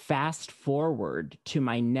to fast forward to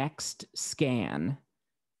my next scan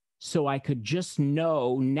so I could just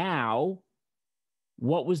know now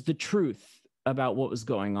what was the truth about what was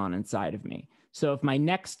going on inside of me. So if my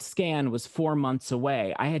next scan was 4 months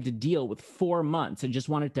away, I had to deal with 4 months. I just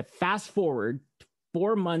wanted to fast forward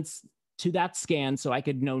 4 months to that scan so I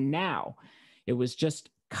could know now. It was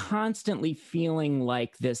just constantly feeling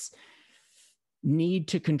like this need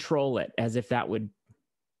to control it, as if that would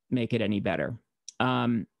make it any better.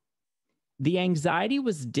 The anxiety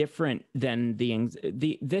was different than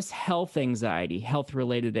this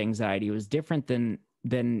health-related anxiety was different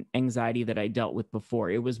than anxiety that I dealt with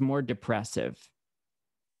before. It was more depressive.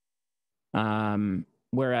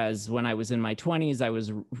 Whereas when I was in my 20s, I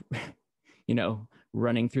was,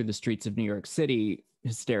 running through the streets of New York City,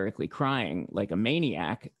 hysterically crying like a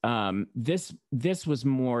maniac. This was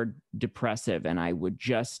more depressive, and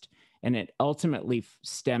and it ultimately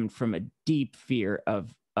stemmed from a deep fear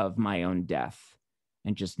of my own death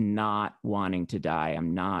and just not wanting to die.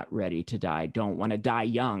 I'm not ready to die. I don't want to die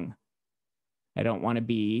young. I don't want to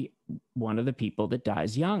be one of the people that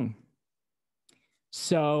dies young.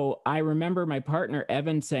 So I remember my partner,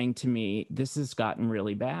 Evan, saying to me, "This has gotten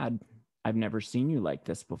really bad. I've never seen you like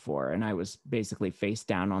this before." And I was basically face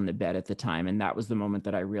down on the bed at the time. And that was the moment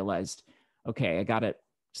that I realized, okay,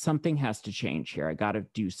 something has to change here. I got to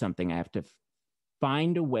do something. I have to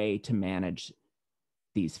find a way to manage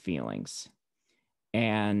these feelings.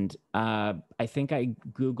 And I think I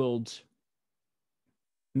Googled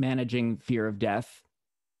managing fear of death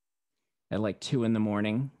at like 2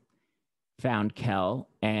 a.m, found Kel,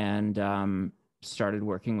 and started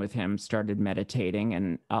working with him, started meditating.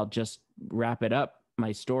 And I'll just wrap it up,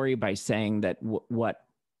 my story, by saying that what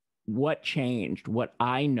changed, what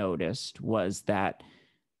I noticed was that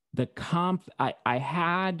I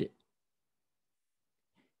had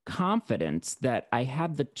confidence that I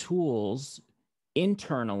had the tools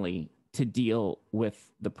internally to deal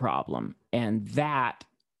with the problem. And that,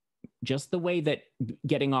 just the way that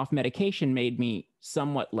getting off medication made me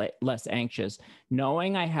somewhat less anxious,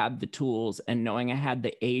 knowing I had the tools and knowing I had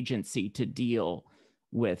the agency to deal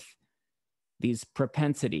with these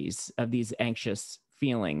propensities of these anxious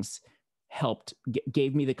feelings,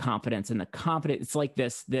 gave me the confidence. And the confidence, it's like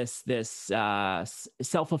this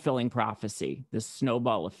self-fulfilling prophecy, this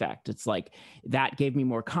snowball effect. It's like that gave me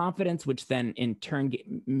more confidence, which then in turn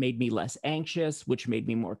made me less anxious, which made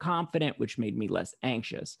me more confident, which made me less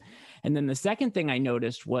anxious. And then the second thing I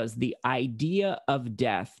noticed was the idea of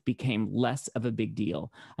death became less of a big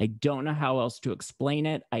deal. I don't know how else to explain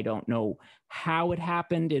it. I don't know how it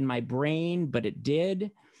happened in my brain, but it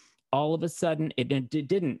did. All of a sudden,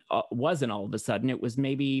 wasn't all of a sudden. It was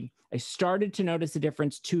maybe I started to notice a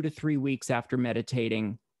difference 2 to 3 weeks after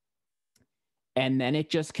meditating. And then it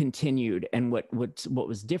just continued. And what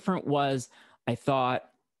was different was I thought,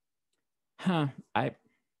 oh,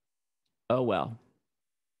 well.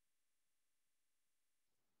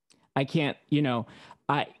 I can't,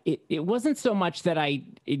 it wasn't so much that I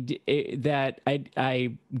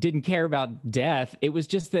didn't care about death. It was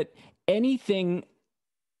just that anything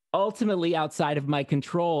ultimately outside of my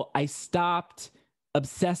control, I stopped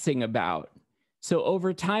obsessing about. So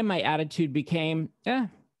over time, my attitude became,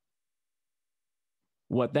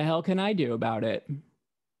 What the hell can I do about it?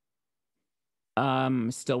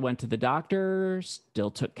 Still went to the doctor,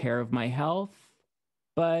 still took care of my health,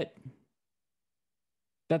 but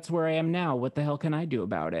that's where I am now. What the hell can I do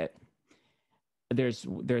about it? There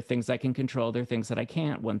are things I can control. There are things that I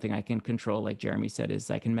can't. One thing I can control, like Jeremy said,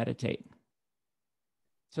 is I can meditate.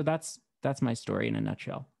 So that's my story in a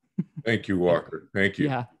nutshell. Thank you, Walker. Thank you.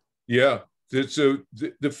 Yeah. Yeah. So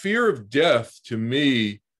the fear of death, to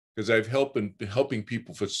me, because I've been helping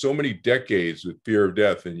people for so many decades with fear of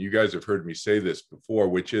death, and you guys have heard me say this before,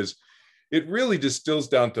 which is it really distills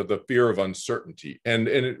down to the fear of uncertainty. And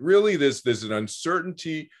it really, there's an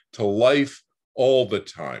uncertainty to life all the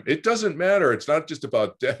time. It doesn't matter. It's not just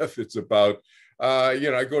about death. It's about,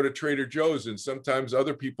 I go to Trader Joe's, and sometimes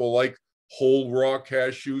other people like whole raw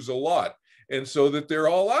cashews a lot. And so that they're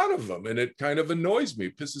all out of them. And it kind of annoys me,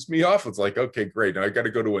 pisses me off. It's like, okay, great. Now I got to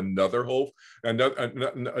go to another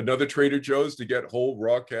Trader Joe's to get whole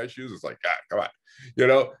raw cashews. It's like, come on,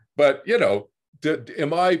 but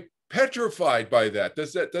am I petrified by that?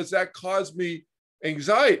 Does that cause me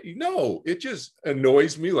anxiety? No, it just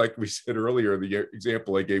annoys me. Like we said earlier, the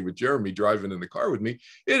example I gave with Jeremy driving in the car with me,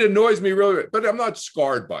 it annoys me really, but I'm not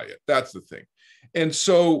scarred by it. That's the thing. And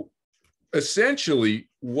so essentially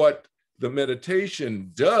what the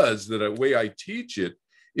meditation does, the way I teach it,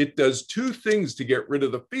 it does two things to get rid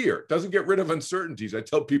of the fear. It doesn't get rid of uncertainties. I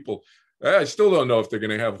tell people, I still don't know if they're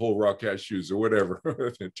going to have whole raw cashews or whatever.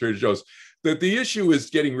 Trader Joe's. That the issue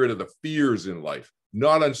is getting rid of the fears in life.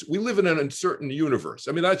 We live in an uncertain universe.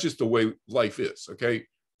 I mean, that's just the way life is. Okay,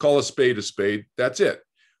 call a spade a spade. That's it.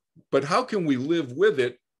 But how can we live with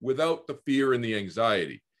it without the fear and the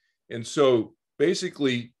anxiety? And so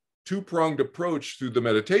basically, two-pronged approach through the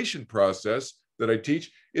meditation process that I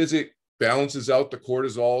teach is it balances out the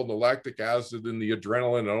cortisol, the lactic acid, and the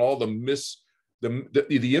adrenaline, and all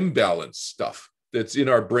the imbalance stuff that's in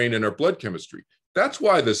our brain and our blood chemistry. That's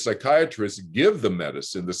why the psychiatrists give the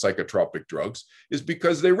medicine, the psychotropic drugs, is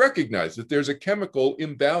because they recognize that there's a chemical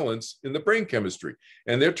imbalance in the brain chemistry,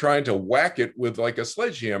 and they're trying to whack it with like a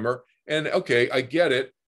sledgehammer. And okay, I get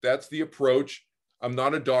it. That's the approach. I'm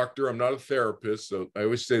not a doctor. I'm not a therapist. So I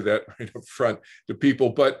always say that right up front to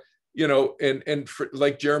people. But,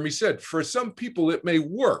 like Jeremy said, for some people, it may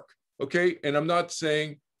work. Okay. And I'm not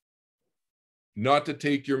saying not to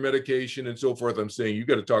take your medication and so forth. I'm saying you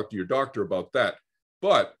got to talk to your doctor about that.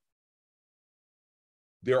 But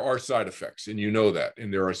there are side effects, and you know that.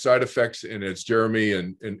 And there are side effects. And as Jeremy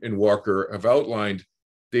and Walker have outlined,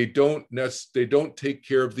 they don't take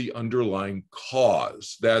care of the underlying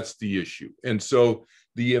cause. That's the issue. And so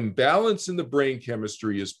the imbalance in the brain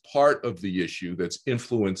chemistry is part of the issue that's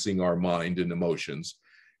influencing our mind and emotions.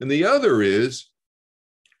 And the other is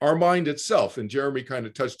our mind itself. And Jeremy kind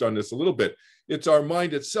of touched on this a little bit. It's our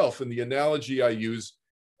mind itself. And the analogy I use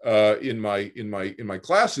in my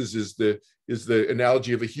classes is the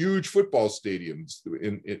analogy of a huge football stadium.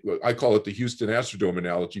 I call it the Houston Astrodome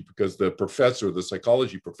analogy because the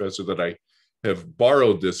psychology professor that I have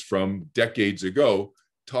borrowed this from decades ago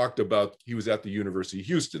talked about, he was at the University of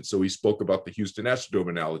Houston, so he spoke about the Houston Astrodome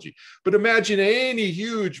analogy. But imagine any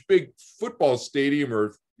huge big football stadium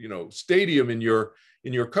or stadium in your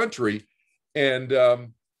country, and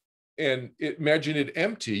imagine it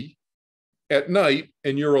empty at night,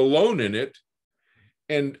 and you're alone in it,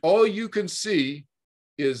 and all you can see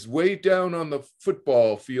is way down on the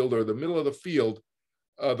football field or the middle of the field,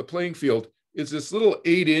 the playing field, is this little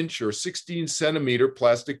 8-inch or 16-centimeter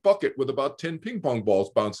plastic bucket with about 10 ping pong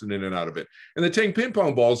balls bouncing in and out of it. And the 10 ping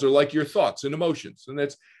pong balls are like your thoughts and emotions.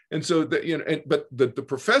 But the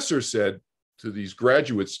professor said to these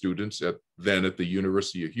graduate students at the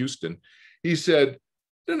University of Houston, he said,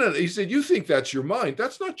 no, he said, you think that's your mind.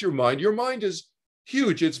 That's not your mind. Your mind is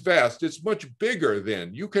huge. It's vast. It's much bigger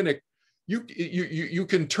than you can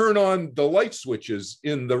turn on the light switches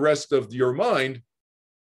in the rest of your mind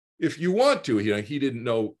if you want to. He didn't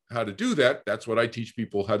know how to do that. That's what I teach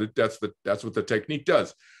people how to. That's what the technique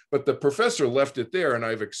does. But the professor left it there, and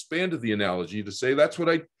I've expanded the analogy to say that's what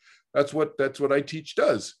I teach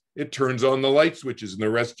does. It turns on the light switches in the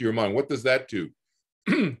rest of your mind. What does that do?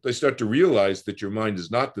 They start to realize that your mind is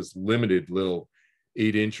not this limited little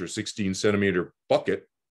 8-inch or 16-centimeter bucket,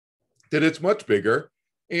 that it's much bigger,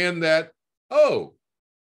 and that, oh,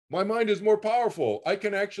 my mind is more powerful. I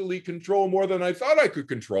can actually control more than I thought I could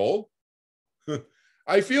control.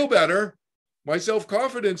 I feel better. My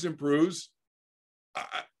self-confidence improves.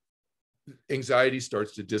 Anxiety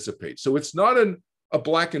starts to dissipate. So it's not a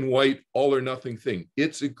black and white, all or nothing thing.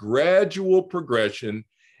 It's a gradual progression.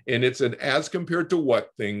 And it's an as compared to what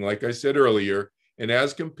thing, like I said earlier, and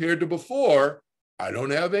as compared to before, I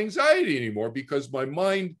don't have anxiety anymore because my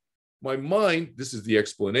mind, this is the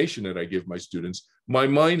explanation that I give my students, my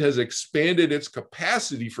mind has expanded its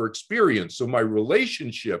capacity for experience. So my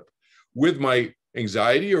relationship with my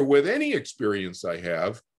anxiety or with any experience I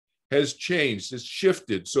have has changed, it's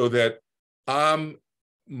shifted so that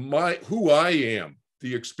who I am,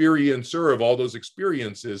 the experiencer of all those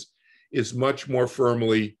experiences, is much more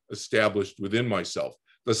firmly established within myself.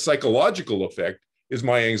 The psychological effect is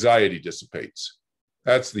my anxiety dissipates.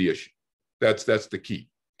 That's the issue. That's the key,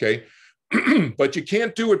 okay? But you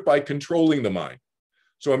can't do it by controlling the mind.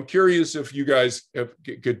 So I'm curious if you guys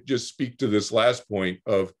could just speak to this last point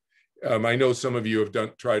of, I know some of you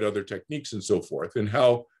have tried other techniques and so forth, and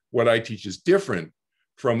how what I teach is different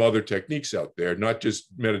from other techniques out there, not just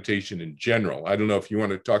meditation in general. I don't know if you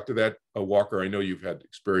want to talk to that, Walker. I know you've had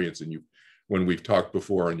experience and when we've talked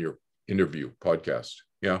before on your interview podcast.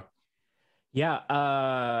 Yeah. Yeah.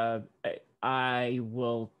 I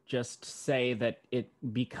will just say that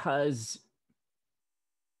because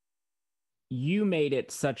you made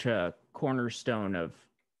it such a cornerstone of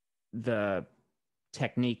the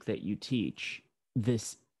technique that you teach,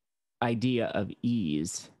 this idea of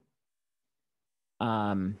ease,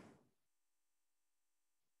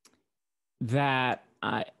 that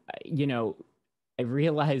I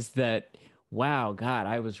realized that, wow, God,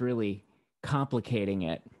 I was really complicating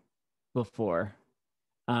it before.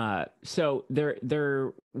 So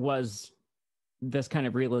there was this kind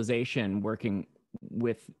of realization working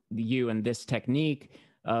with you and this technique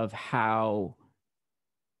of how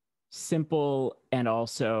simple and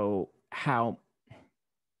also how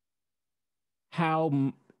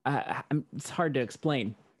it's hard to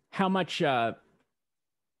explain how much I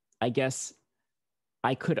guess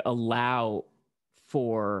I could allow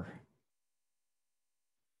for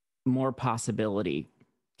more possibility,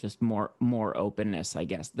 just more openness, I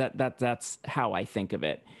guess. That's how I think of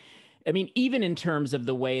it. I mean, even in terms of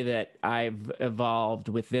the way that I've evolved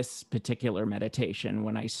with this particular meditation,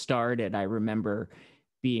 when I started, I remember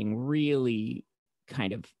being really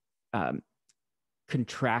kind of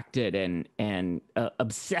contracted and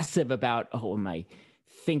obsessive about, oh, am I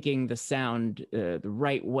thinking the sound the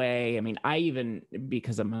right way? I mean, I even,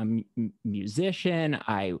 because I'm a musician,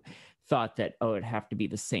 I thought that, oh, it'd have to be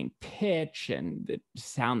the same pitch and the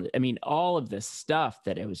sound. I mean, all of this stuff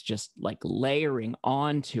that it was just like layering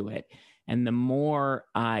onto it. And the more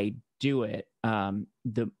I do it,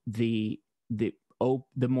 the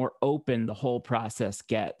more open the whole process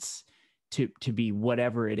gets to be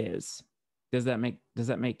whatever it is. Does that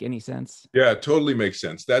make any sense? Yeah, it totally makes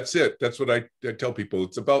sense. That's it. That's what I tell people.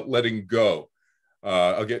 It's about letting go.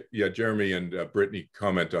 I'll get Jeremy and Brittany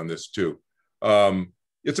comment on this too.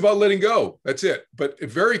 It's about letting go. That's it. But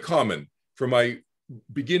very common for my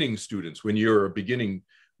beginning students, when you're beginning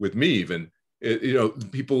with me, even,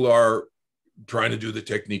 people are trying to do the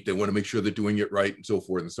technique. They want to make sure they're doing it right and so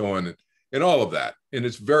forth and so on and all of that. And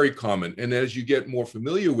it's very common. And as you get more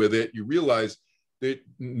familiar with it, you realize that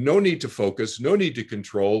no need to focus, no need to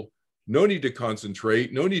control, no need to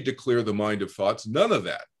concentrate, no need to clear the mind of thoughts, none of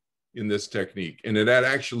that in this technique. And that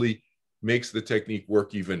actually makes the technique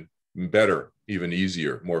work even better, even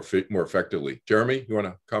easier, more effectively. Jeremy, you want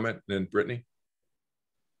to comment? And then Brittany?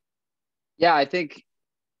 Yeah, I think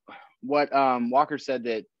what Walker said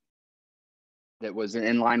that was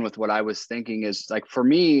in line with what I was thinking is, like, for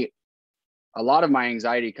me, a lot of my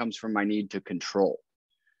anxiety comes from my need to control.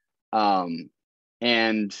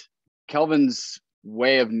 And Kelvin's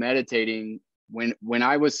way of meditating, when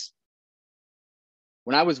I was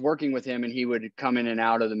working with him and he would come in and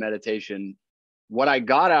out of the meditation, what I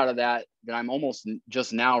got out of that I'm almost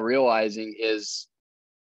just now realizing is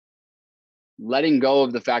letting go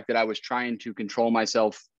of the fact that I was trying to control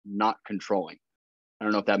myself, not controlling. I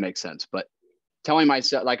don't know if that makes sense, but telling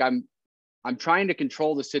myself, like, I'm trying to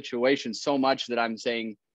control the situation so much that I'm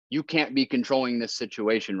saying, you can't be controlling this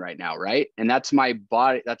situation right now, right? And that's my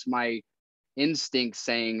body, that's my instinct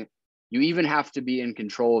saying, you even have to be in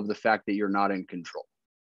control of the fact that you're not in control,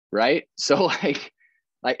 right? So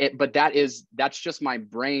but that's just my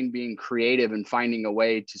brain being creative and finding a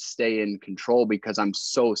way to stay in control because I'm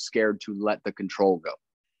so scared to let the control go.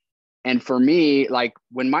 And for me, like,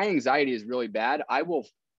 when my anxiety is really bad, I will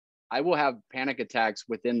have panic attacks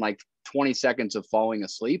within like 20 seconds of falling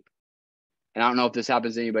asleep. And I don't know if this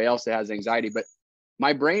happens to anybody else that has anxiety, but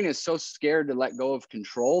my brain is so scared to let go of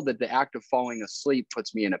control that the act of falling asleep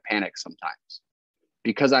puts me in a panic sometimes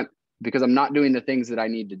because I'm not doing the things that I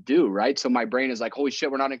need to do, right? So my brain is like, holy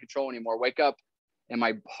shit, we're not in control anymore. Wake up. And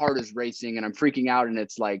my heart is racing and I'm freaking out. And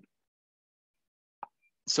it's like,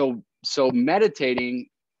 so meditating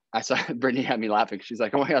I saw Brittany had me laughing. She's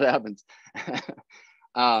like, oh my God, that happens.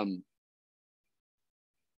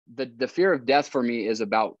 The fear of death for me is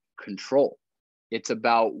about control. It's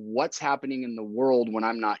about what's happening in the world when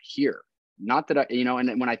I'm not here. Not that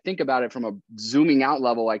and when I think about it from a zooming out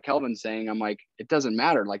level, like Kelvin's saying, I'm like, it doesn't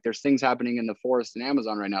matter. Like there's things happening in the forest in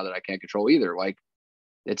Amazon right now that I can't control either. Like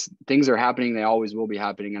things are happening. They always will be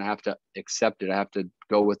happening. And I have to accept it. I have to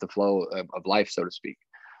go with the flow of life, so to speak.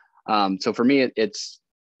 So for me,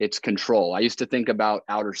 it's control. I used to think about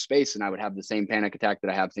outer space and I would have the same panic attack that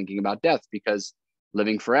I have thinking about death, because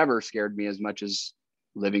living forever scared me as much as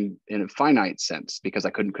living in a finite sense, because I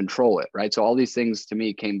couldn't control it. Right. So all these things to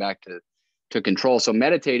me came back to control. So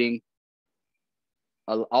meditating,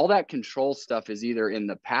 all that control stuff is either in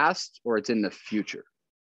the past or it's in the future.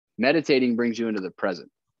 Meditating brings you into the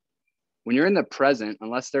present. When you're in the present,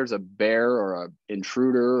 unless there's a bear or an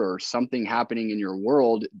intruder or something happening in your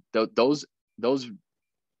world, those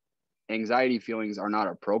anxiety feelings are not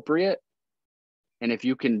appropriate. And if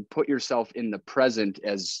you can put yourself in the present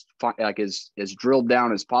as drilled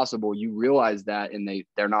down as possible, you realize that, and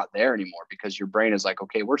they're not there anymore, because your brain is like,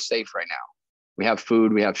 okay, we're safe right now. We have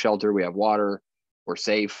food, we have shelter, we have water, we're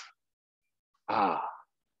safe.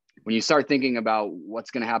 When you start thinking about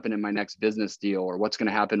what's going to happen in my next business deal, or what's going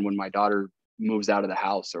to happen when my daughter moves out of the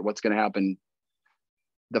house, or what's going to happen,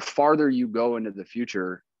 the farther you go into the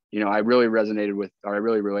future, I really related with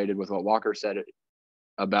what Walker said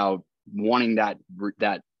about wanting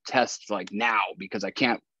that test like now, because I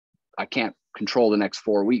can't control the next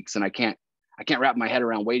 4 weeks, and I can't wrap my head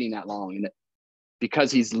around waiting that long. And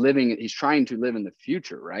because he's trying to live in the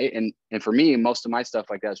future, right? And for me, most of my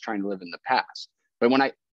stuff like that is trying to live in the past. But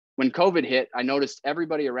when COVID hit, I noticed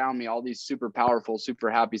everybody around me, all these super powerful,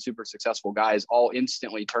 super happy, super successful guys, all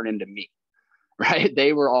instantly turn into me, right?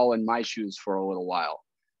 They were all in my shoes for a little while.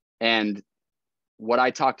 And what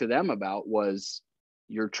I talked to them about was,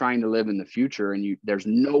 you're trying to live in the future, and there's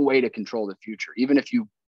no way to control the future. Even if you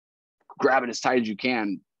grab it as tight as you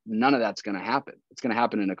can, none of that's going to happen. It's going to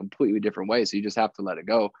happen in a completely different way. So you just have to let it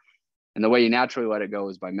go. And the way you naturally let it go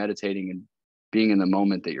is by meditating and being in the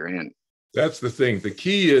moment that you're in. That's the thing. The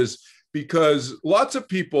key is, because lots of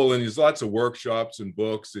people, and there's lots of workshops and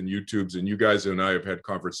books and YouTubes, and you guys and I have had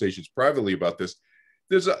conversations privately about this.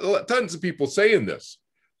 There's tons of people saying this.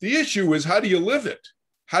 The issue is, how do you live it?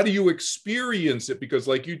 How do you experience it? Because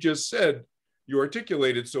like you just said, you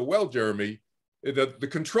articulated so well, Jeremy, that the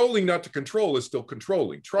controlling not to control is still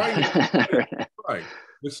controlling. Trying,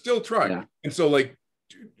 but still trying. Yeah. And so like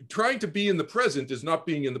trying to be in the present is not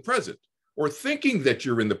being in the present, or thinking that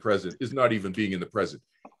you're in the present is not even being in the present.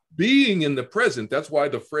 Being in the present, that's why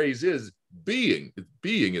the phrase is being. It's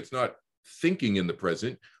being, it's not thinking in the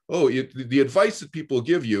present. The advice that people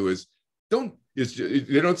give you is,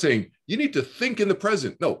 they're not saying you need to think in the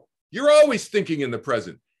present. No, you're always thinking in the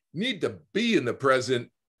present. You need to be in the present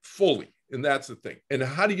fully. And that's the thing. And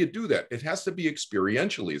how do you do that? It has to be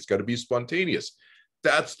experientially. It's got to be spontaneous.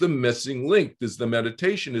 That's the missing link. The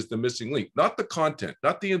meditation is the missing link, not the content,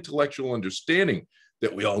 not the intellectual understanding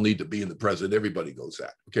that we all need to be in the present. Everybody goes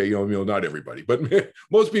that. Okay, not everybody, but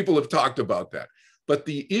most people have talked about that. But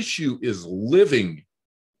the issue is living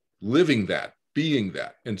that, being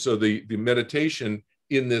that. And so the meditation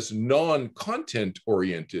in this non-content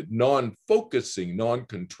oriented, non-focusing,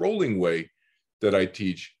 non-controlling way that I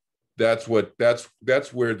teach, that's where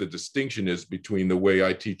the distinction is between the way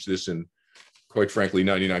I teach this and, quite frankly,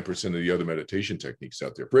 99% of the other meditation techniques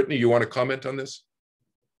out there. Brittany, you want to comment on this?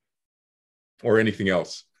 Or anything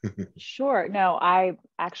else? Sure. No, I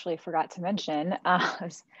actually forgot to mention,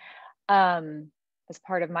 as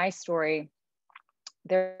part of my story,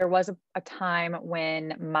 there was a time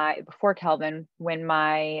before Kelvin, when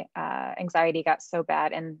my anxiety got so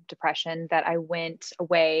bad and depression that I went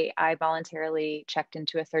away. I voluntarily checked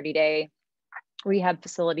into a 30-day rehab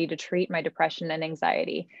facility to treat my depression and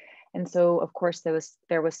anxiety. And so, of course,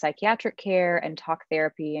 there was psychiatric care and talk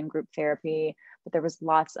therapy and group therapy, but there was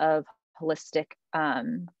lots of holistic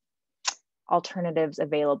alternatives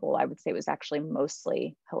available. I would say it was actually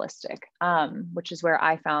mostly holistic, which is where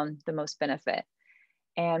I found the most benefit.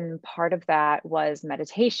 And part of that was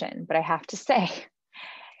meditation. But I have to say,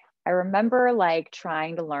 I remember like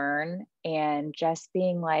trying to learn and just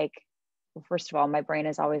being like, well, first of all, my brain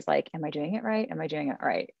is always like, am I doing it right? Am I doing it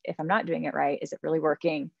right? If I'm not doing it right, is it really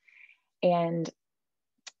working? And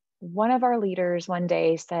one of our leaders one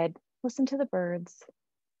day said, listen to the birds.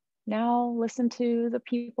 Now listen to the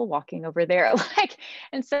people walking over there.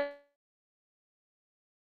 And so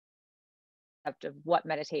of what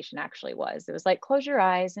meditation actually was. It was like, close your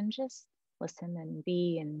eyes and just listen and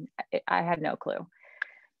be. And I had no clue.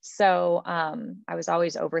 So I was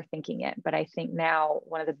always overthinking it. But I think now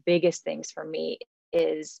one of the biggest things for me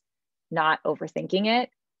is not overthinking it.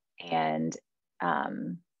 And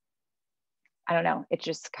I don't know, it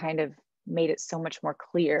just kind of made it so much more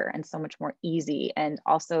clear and so much more easy. And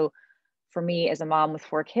also for me as a mom with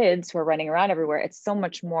 4 kids who are running around everywhere, it's so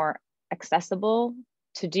much more accessible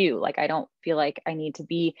to do. Like, I don't feel like I need to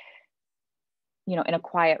be, you know, in a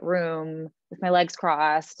quiet room with my legs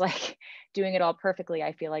crossed, like doing it all perfectly.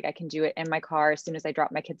 I feel like I can do it in my car as soon as I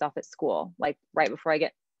drop my kids off at school, like right before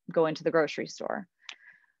I go into the grocery store.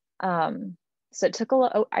 So it took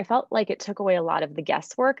I felt like it took away a lot of the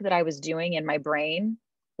guesswork that I was doing in my brain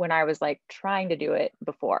when I was like trying to do it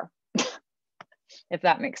before, if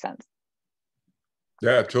that makes sense.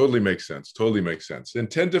 Yeah, totally makes sense. Totally makes sense. And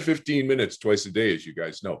 10 to 15 minutes twice a day, as you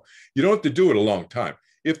guys know. You don't have to do it a long time.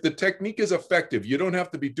 If the technique is effective, you don't have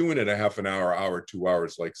to be doing it a half an hour, 2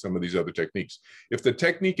 hours, like some of these other techniques. If the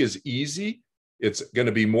technique is easy, it's going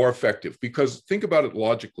to be more effective, because think about it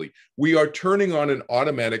logically. We are turning on an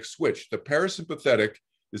automatic switch. The parasympathetic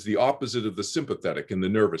is the opposite of the sympathetic in the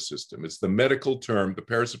nervous system. It's the medical term. The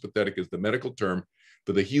parasympathetic is the medical term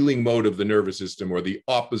for the healing mode of the nervous system, or the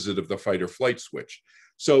opposite of the fight or flight switch.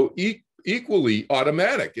 So equally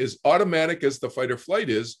automatic as the fight or flight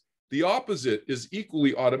is, the opposite is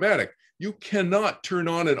equally automatic. You cannot turn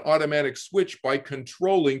on an automatic switch by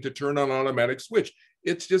controlling to turn on an automatic switch.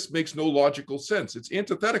 It just makes no logical sense. It's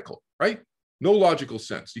antithetical, right? No logical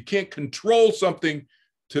sense. You can't control something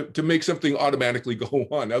to make something automatically go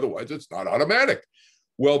on. Otherwise, it's not automatic.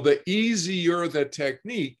 Well, the easier the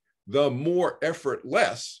technique, the more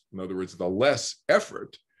effortless, in other words, the less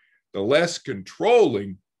effort, the less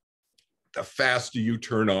controlling, the faster you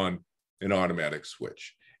turn on an automatic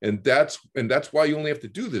switch. And that's why you only have to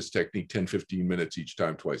do this technique 10, 15 minutes each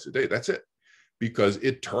time, twice a day. That's it. Because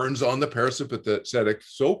it turns on the parasympathetic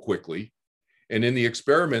so quickly. And in the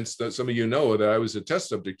experiments that some of you know, that I was a test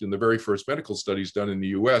subject in the very first medical studies done in the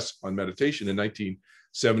US on meditation in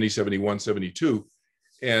 1970, 71, 72,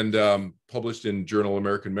 and published in Journal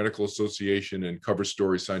American Medical Association and Cover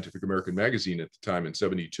Story Scientific American Magazine at the time in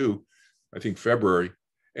 72, I think February.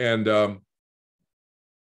 And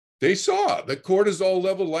they saw the cortisol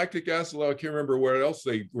level, lactic acid level, I can't remember what else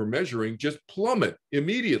they were measuring, just plummet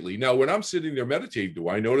immediately. Now, when I'm sitting there meditating, do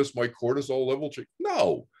I notice my cortisol level change?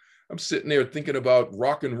 No. I'm sitting there thinking about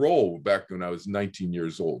rock and roll back when I was 19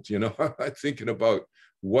 years old. You know, I'm thinking about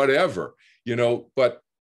whatever, you know, but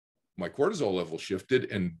my cortisol level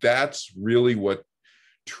shifted. And that's really what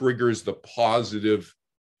triggers the positive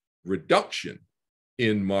reduction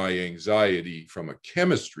in my anxiety from a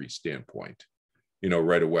chemistry standpoint, you know,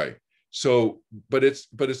 right away. So, but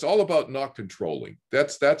it's all about not controlling.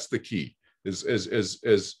 That's the key. As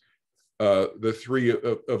the three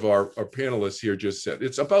of our panelists here just said,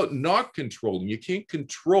 it's about not controlling. You can't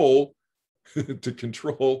control to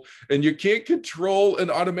control, and you can't control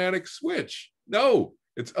an automatic switch. No,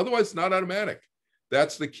 it's otherwise not automatic.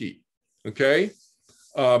 That's the key. Okay.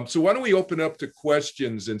 So why don't we open up to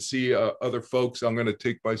questions and see other folks? I'm going to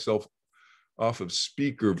take myself off of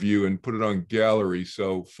speaker view and put it on gallery.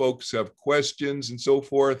 So folks have questions and so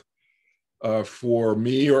forth for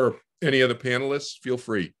me or any other panelists, feel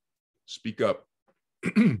free, speak up.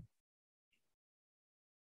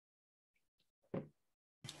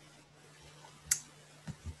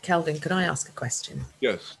 Kelvin, could I ask a question?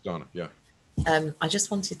 Yes, Donna, yeah. I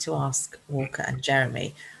just wanted to ask Walker and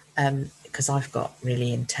Jeremy, because I've got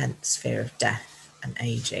really intense fear of death and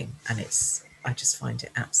aging, and I just find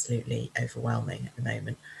it absolutely overwhelming at the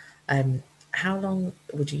moment. How long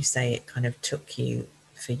would you say it kind of took you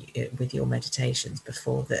with your meditations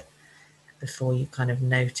before you kind of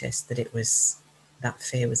noticed that that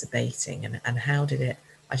fear was abating, and how did it?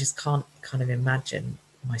 I just can't kind of imagine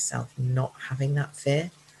myself not having that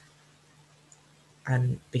fear,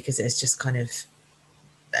 and because it's just kind of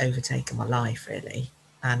overtaken my life really.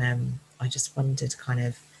 And I just wondered kind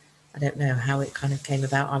of, I don't know how it kind of came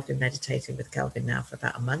about. I've been meditating with Kelvin now for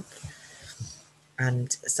about a month,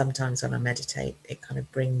 and sometimes when I meditate it kind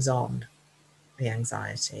of brings on the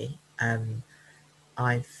anxiety.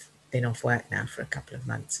 I've been off work now for a couple of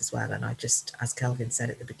months as well, and I just, as Kelvin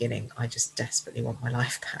said at the beginning, I just desperately want my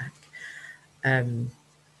life back.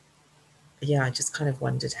 Yeah, I just kind of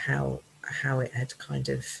wondered how it had kind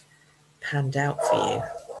of panned out for you.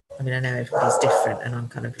 I mean, I know everybody's different, and I'm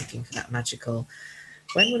kind of looking for that magical,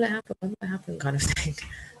 when will it happen kind of thing.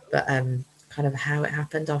 But kind of how it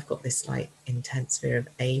happened. I've got this like intense fear of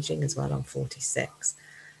aging as well. I'm 46,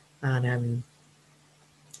 and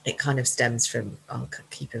it kind of stems from, I'll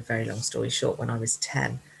keep a very long story short, when I was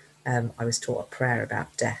 10, I was taught a prayer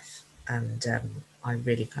about death, and I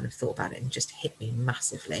really kind of thought about it and just hit me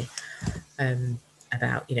massively,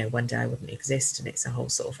 about, you know, one day I wouldn't exist, and it's a whole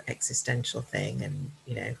sort of existential thing, and,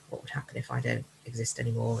 you know, what would happen if I don't exist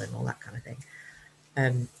anymore and all that kind of thing.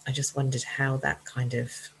 I just wondered how that kind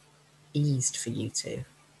of eased for you two,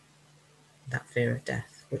 that fear of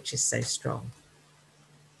death, which is so strong.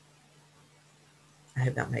 I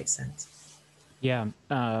hope that makes sense. Yeah.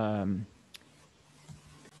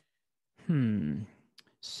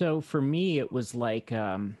 So for me, it was like,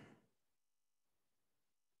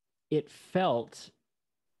 it felt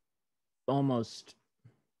almost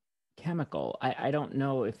chemical. I don't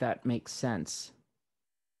know if that makes sense.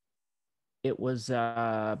 It was,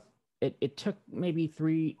 it took maybe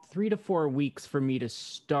three to 4 weeks for me to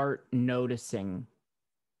start noticing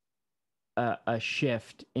a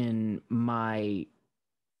shift in my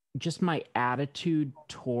attitude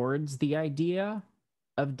towards the idea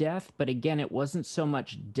of death. But again, it wasn't so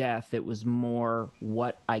much death, it was more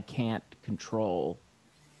what I can't control,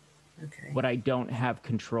 what I don't have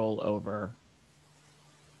control over.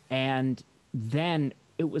 And then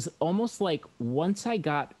it was almost like once I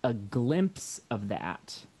got a glimpse of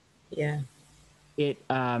that, it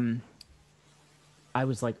I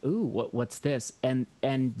was like, ooh, what's this? And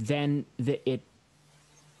then it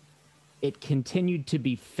continued to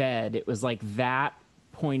be fed. It was like that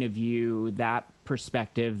point of view, that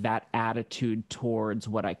perspective, that attitude towards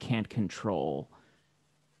what I can't control.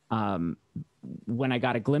 When I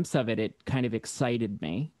got a glimpse of it, it kind of excited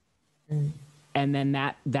me. And then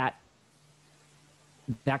that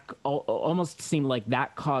almost seemed like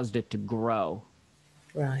that caused it to grow.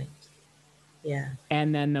 Right. Yeah.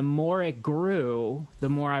 And then the more it grew, the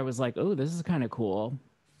more I was like, oh, this is kind of cool.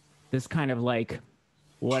 This kind of like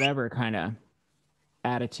whatever kind of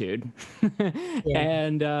attitude.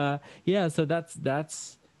 And yeah, so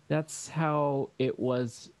that's how it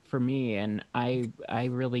was for me. And I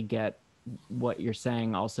really get what you're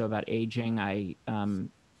saying also about aging.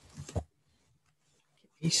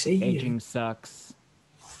 Aging sucks.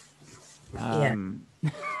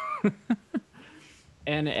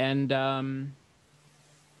 And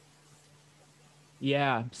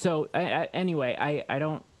yeah, so anyway, I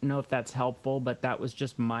don't know if that's helpful, but that was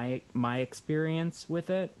just my experience with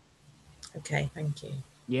it. Okay, thank you.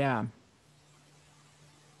 Yeah.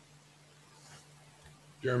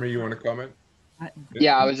 Jeremy, you want to comment?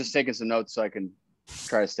 Yeah, I was just taking some notes so I can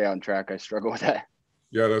try to stay on track. I struggle with that.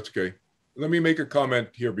 Yeah, that's okay. Let me make a comment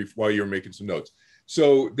here while you're making some notes.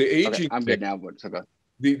 So the aging, okay, I'm good now, but it's okay.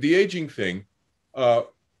 The aging thing,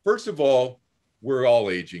 first of all, we're all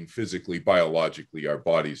aging physically, biologically. Our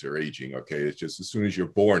bodies are aging. Okay, it's just as soon as you're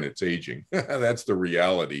born, it's aging. That's the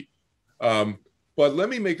reality. But let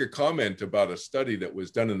me make a comment about a study that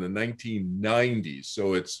was done in the 1990s.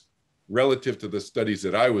 So it's relative to the studies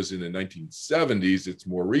that I was in the 1970s. It's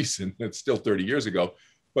more recent. It's still 30 years ago.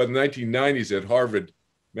 But in the 1990s at Harvard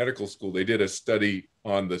Medical School, they did a study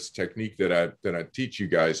on this technique that I teach you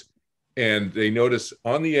guys. And they noticed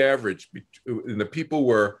on the average, and the people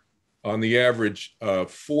were on the average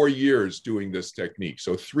 4 years doing this technique.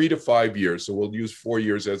 So 3 to 5 years. So we'll use 4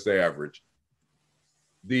 years as the average.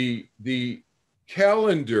 The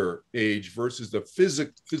calendar age versus the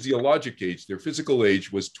physiologic age, their physical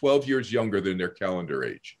age was 12 years younger than their calendar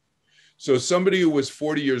age. So somebody who was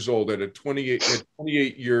 40 years old had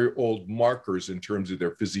 28-year-old markers in terms of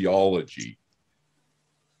their physiology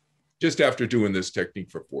just after doing this technique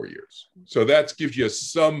for 4 years. So that gives you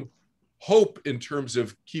some hope in terms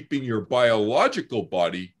of keeping your biological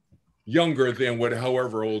body younger than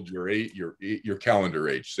however old your calendar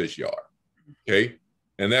age says you are. Okay,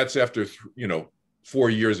 and that's after 4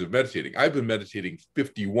 years of meditating. I've been meditating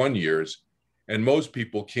 51 years, and most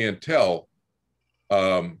people can't tell.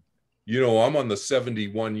 I'm on the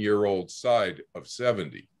 71-year-old side of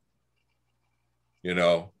 70.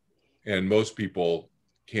 And most people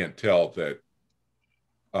can't tell that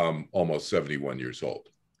I'm almost 71 years old.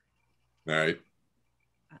 All right.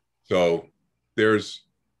 So there's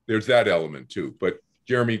that element too. But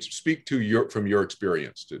Jeremy, speak from your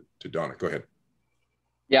experience to Donna. Go ahead.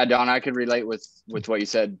 Yeah, Donna, I could relate with what you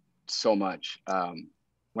said so much.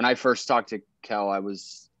 When I first talked to Kel,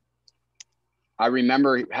 I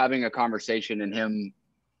remember having a conversation and him,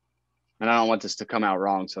 and I don't want this to come out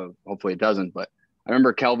wrong, so hopefully it doesn't, but I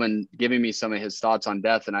remember Kelvin giving me some of his thoughts on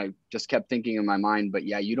death, and I just kept thinking in my mind, but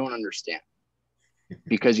yeah, you don't understand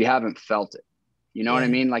because you haven't felt it. You know what I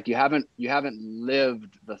mean? Like you haven't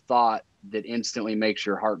lived the thought that instantly makes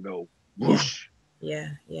your heart go whoosh.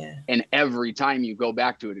 Yeah. And every time you go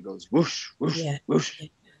back to it, it goes whoosh, whoosh, whoosh. Yeah.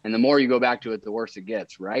 And the more you go back to it, the worse it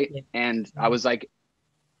gets, right? Yeah. And I was like,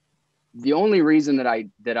 the only reason that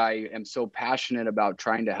I am so passionate about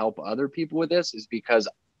trying to help other people with this is because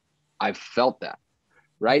I've felt that,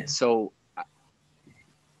 right? Yeah. So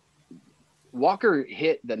Walker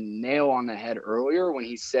hit the nail on the head earlier when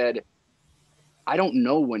he said, I don't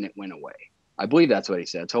know when it went away. I believe that's what he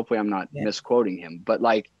said. So hopefully I'm not misquoting him, but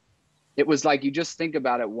like, it was like, you just think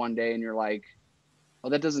about it one day and you're like, oh,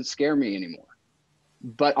 that doesn't scare me anymore.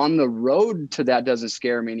 But on the road to that doesn't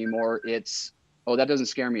scare me anymore, it's, oh, that doesn't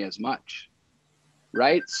scare me as much.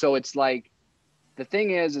 Right. So it's like, the thing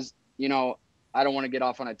is, you know, I don't want to get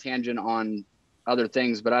off on a tangent on other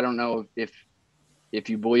things, but I don't know if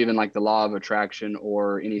you believe in like the law of attraction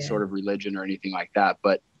or any sort of religion or anything like that.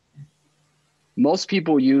 But most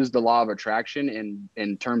people use the law of attraction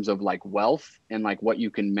in terms of like wealth and like what you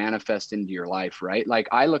can manifest into your life. Right. Like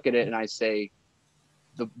I look at it and I say,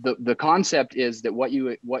 the concept is that what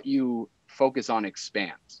you focus on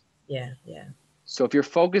expands. Yeah. Yeah. So if you're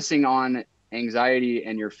focusing on anxiety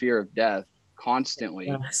and your fear of death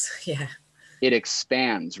constantly, it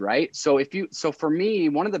expands, right? So for me,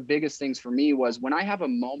 one of the biggest things for me was when I have a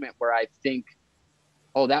moment where I think,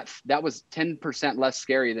 oh, that was 10% less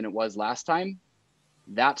scary than it was last time.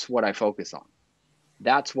 That's what I focus on.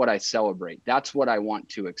 That's what I celebrate. That's what I want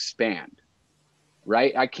to expand,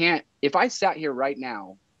 right? If I sat here right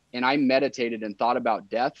now and I meditated and thought about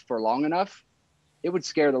death for long enough, it would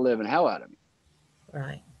scare the living hell out of me.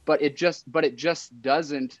 Right. But it just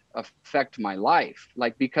doesn't affect my life.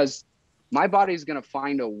 Like, because my body is going to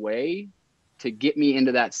find a way to get me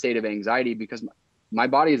into that state of anxiety because my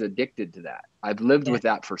body is addicted to that. I've lived with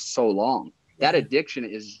that for so long. That addiction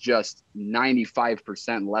is just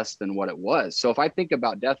 95% less than what it was. So if I think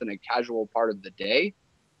about death in a casual part of the day,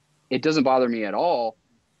 it doesn't bother me at all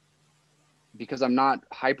because I'm not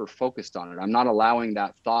hyper focused on it. I'm not allowing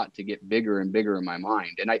that thought to get bigger and bigger in my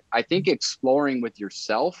mind. And I think exploring with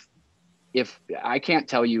yourself, if I can't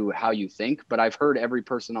tell you how you think, but I've heard every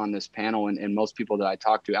person on this panel and most people that I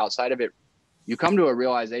talk to outside of it, you come to a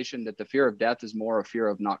realization that the fear of death is more a fear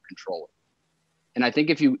of not controlling. And I think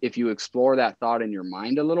if you explore that thought in your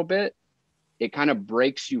mind a little bit, it kind of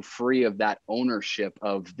breaks you free of that ownership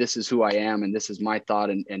of this is who I am and this is my thought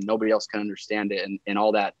and nobody else can understand it and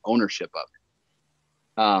all that ownership of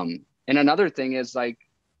it. And another thing is like,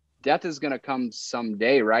 death is going to come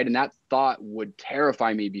someday, right? And that thought would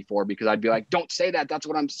terrify me before because I'd be like, don't say that. That's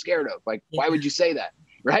what I'm scared of. Like, why would you say that?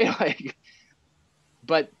 Right? Like,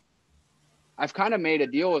 but I've kind of made a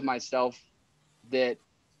deal with myself that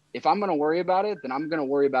if I'm going to worry about it, then I'm going to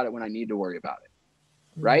worry about it when I need to worry about it.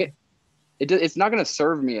 Right? It's not going to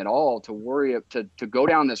serve me at all to worry to go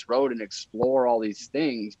down this road and explore all these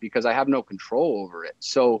things because I have no control over it.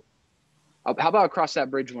 So how about I cross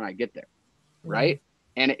that bridge when I get there? Right?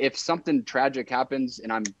 And if something tragic happens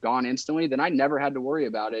and I'm gone instantly, then I never had to worry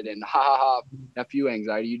about it. And F you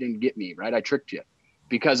anxiety, you didn't get me, right? I tricked you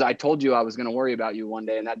because I told you I was going to worry about you one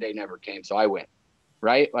day and that day never came. So I win,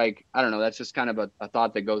 right? Like, I don't know. That's just kind of a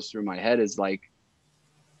thought that goes through my head is like,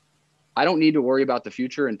 I don't need to worry about the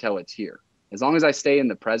future until it's here. As long as I stay in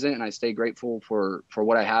the present and I stay grateful for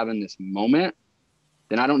what I have in this moment,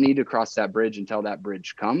 then I don't need to cross that bridge until that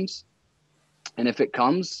bridge comes. And if it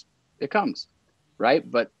comes, it comes. Right.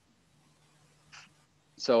 But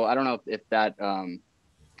so I don't know if that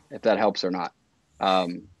helps or not.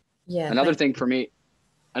 Another thing for me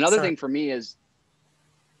is,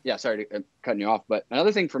 sorry to cutting you off, but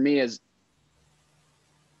another thing for me is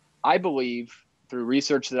I believe through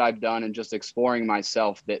research that I've done and just exploring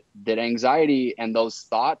myself that anxiety and those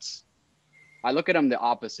thoughts, I look at them the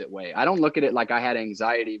opposite way. I don't look at it like I had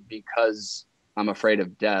anxiety because I'm afraid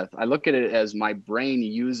of death. I look at it as my brain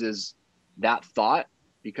uses that thought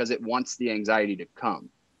because it wants the anxiety to come.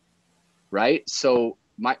 Right. So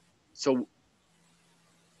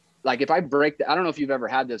like if I I don't know if you've ever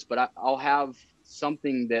had this, but I'll have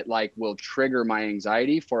something that like will trigger my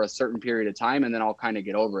anxiety for a certain period of time. And then I'll kind of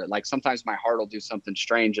get over it. Like sometimes my heart will do something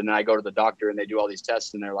strange. And then I go to the doctor and they do all these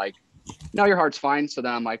tests and they're like, no, your heart's fine. So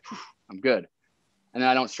then I'm like, I'm good. And then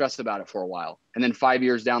I don't stress about it for a while. And then 5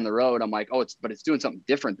 years down the road, I'm like, oh, it's doing something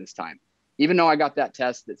different this time. Even though I got that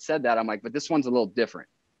test that said that, I'm like, but this one's a little different.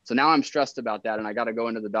 So now I'm stressed about that. And I got to go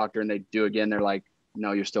into the doctor and they do again. They're like,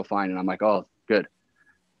 no, you're still fine. And I'm like, oh, good.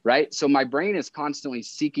 Right. So my brain is constantly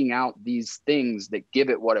seeking out these things that give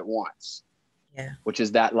it what it wants. Yeah. Which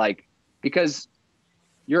is that like, because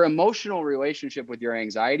your emotional relationship with your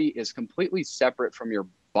anxiety is completely separate from your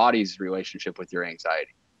body's relationship with your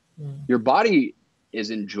anxiety. Your body is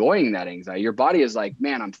enjoying that anxiety. Your body is like,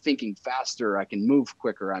 man, I'm thinking faster. I can move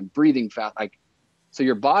quicker. I'm breathing fast. Like, so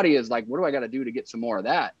your body is like, what do I got to do to get some more of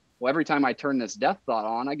that? Well, every time I turn this death thought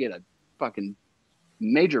on, I get a fucking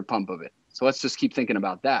major pump of it. So let's just keep thinking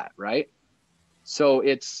about that, right? So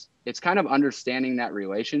it's kind of understanding that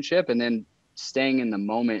relationship and then staying in the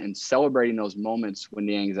moment and celebrating those moments when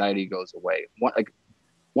the anxiety goes away.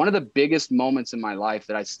 One of the biggest moments in my life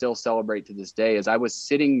that I still celebrate to this day is I was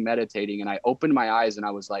sitting meditating and I opened my eyes and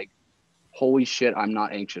I was like, holy shit, I'm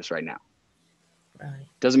not anxious right now. Right.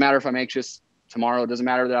 Doesn't matter if I'm anxious tomorrow. It doesn't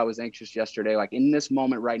matter that I was anxious yesterday. Like in this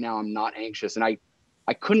moment right now, I'm not anxious. And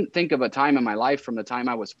I couldn't think of a time in my life from the time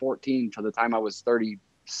I was 14 to the time I was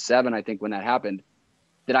 37, I think, when that happened,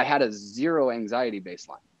 that I had a zero anxiety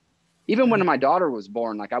baseline. Even when my daughter was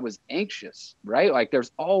born, like I was anxious, right? Like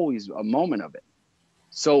there's always a moment of it.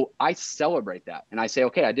 So I celebrate that and I say,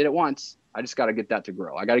 okay, I did it once. I just got to get that to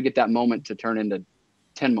grow. I got to get that moment to turn into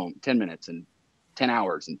 10 minutes and 10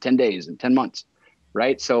 hours and 10 days and 10 months.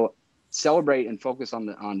 Right. So celebrate and focus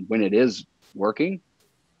on when it is working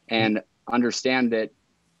and understand that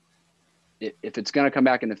if it's going to come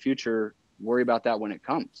back in the future, worry about that when it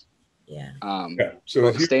comes. Yeah.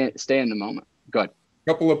 So stay in the moment. Go ahead.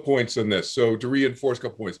 Couple of points on this. So to reinforce a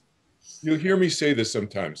couple points, you'll hear me say this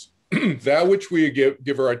sometimes. That which we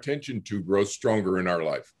give our attention to grows stronger in our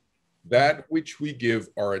life. That which we give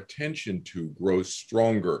our attention to grows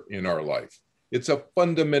stronger in our life. It's a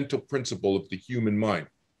fundamental principle of the human mind.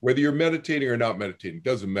 Whether you're meditating or not meditating,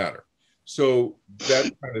 doesn't matter. So that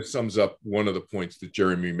kind of sums up one of the points that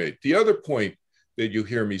Jeremy made. The other point that you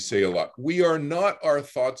hear me say a lot, we are not our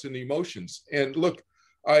thoughts and emotions. And look,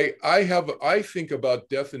 I think about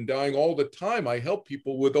death and dying all the time. I help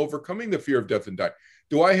people with overcoming the fear of death and dying.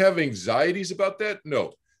 Do I have anxieties about that?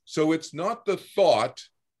 No. So it's not the thoughts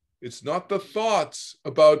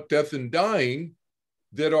about death and dying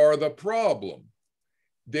that are the problem.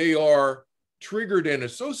 They are triggered and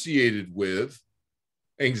associated with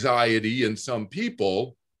anxiety in some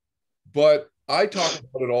people, but I talk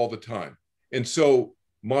about it all the time. And so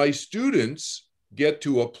my students get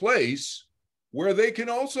to a place where they can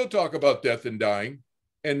also talk about death and dying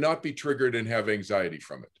and not be triggered and have anxiety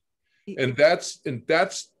from it. And that's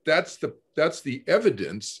the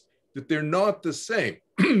evidence that they're not the same.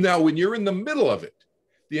 Now, when you're in the middle of it,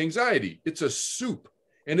 the anxiety, it's a soup,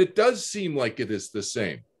 and it does seem like it is the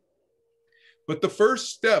same. But the first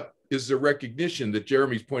step is the recognition that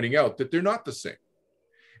Jeremy's pointing out that they're not the same.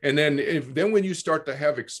 And then when you start to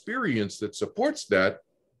have experience that supports that,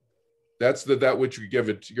 that's that which we give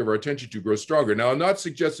our attention to grows stronger. Now, I'm not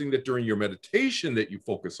suggesting that during your meditation that you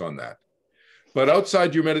focus on that. But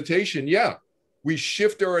outside your meditation, yeah, we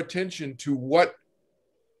shift our attention to what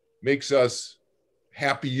makes us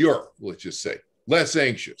happier, let's just say, less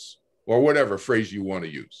anxious, or whatever phrase you want to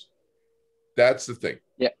use. That's the thing.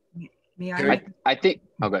 Yeah. May I think,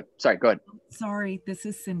 oh, good. Sorry, go ahead. Sorry, this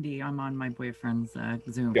is Cindy. I'm on my boyfriend's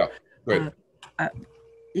Zoom. Yeah, go ahead.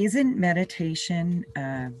 Isn't meditation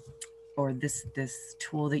or this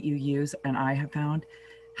tool that you use, and I have found,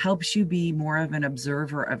 helps you be more of an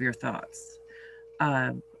observer of your thoughts?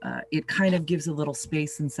 It kind of gives a little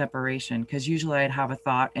space and separation, because usually I'd have a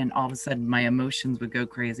thought and all of a sudden my emotions would go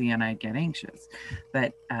crazy and I'd get anxious.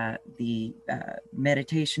 But the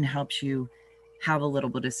meditation helps you have a little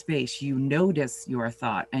bit of space. You notice your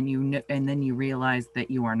thought and then you realize that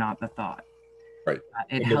you are not the thought. Right.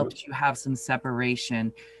 It helps you have some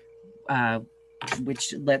separation,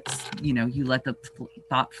 which lets, you let the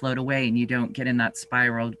thought float away and you don't get in that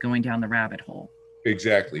spiral going down the rabbit hole.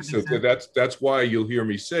 Exactly. So that's why you'll hear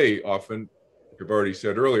me say often, like I've already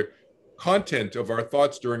said earlier, content of our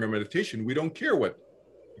thoughts during our meditation, we don't care what,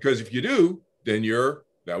 because if you do, then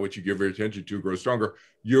that which you give your attention to grows stronger.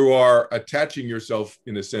 You are attaching yourself,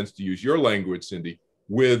 in a sense, to use your language, Cindy,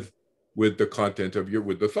 with the content of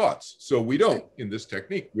with the thoughts. So we don't, in this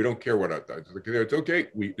technique, we don't care what our thoughts. It's okay.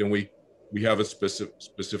 We have a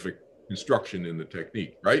specific instruction in the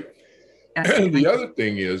technique, right? And the other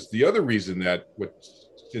thing is, the other reason that what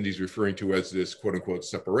Cindy's referring to as this quote unquote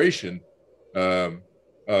separation,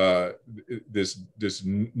 this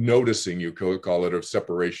noticing, you could call it, of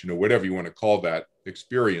separation or whatever you want to call that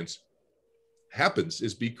experience, happens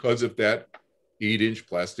is because of that 8-inch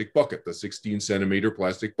plastic bucket, the 16-centimeter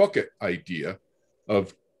plastic bucket idea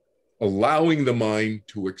of allowing the mind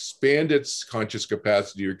to expand its conscious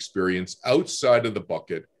capacity to experience outside of the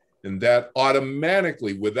bucket. And that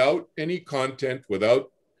automatically, without any content,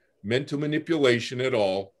 without mental manipulation at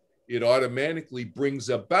all, it automatically brings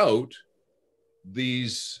about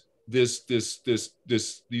these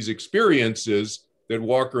experiences that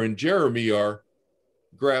Walker and Jeremy are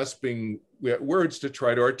grasping words to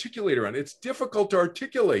try to articulate around. It's difficult to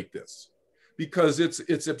articulate this because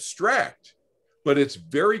it's abstract, but it's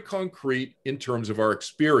very concrete in terms of our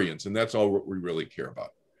experience, and that's all what we really care about.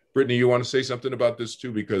 Brittany, you want to say something about this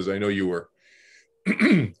too? Because I know you were,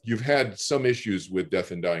 you've had some issues with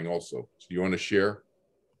death and dying also. So you want to share?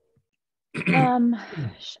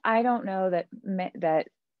 I don't know that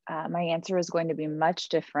my answer is going to be much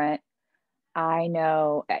different. I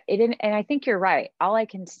know it, and I think you're right. All I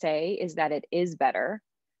can say is that it is better,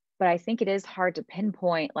 but I think it is hard to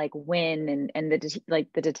pinpoint like when and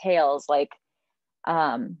the details. Like,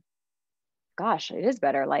 gosh, it is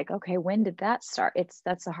better. Like, okay, when did that start?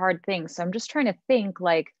 That's a hard thing. So I'm just trying to think,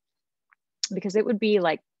 like, because it would be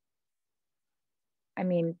like, I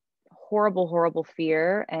mean, horrible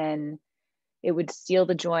fear, and it would steal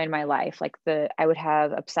the joy in my life. Like I would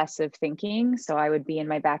have obsessive thinking. So I would be in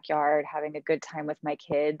my backyard having a good time with my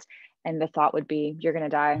kids. And the thought would be, you're going to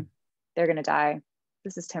die. They're going to die.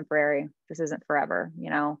 This is temporary. This isn't forever,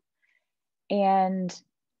 you know? And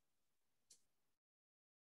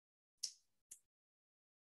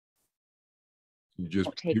you just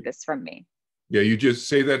don't take this from me. Yeah, you just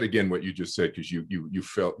say that again, what you just said, because you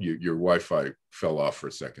felt your Wi-Fi fell off for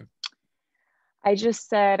a second. I just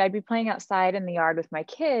said I'd be playing outside in the yard with my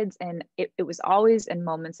kids, and it was always in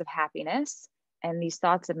moments of happiness. And these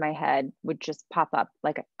thoughts in my head would just pop up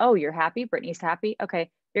like, oh, you're happy? Brittany's happy? Okay,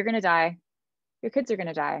 you're going to die. Your kids are going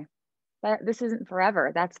to die. This isn't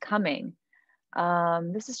forever. That's coming.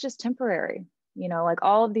 This is just temporary, you know, like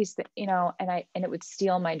all of these, you know, and it would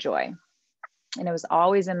steal my joy. And it was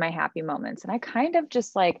always in my happy moments. And I kind of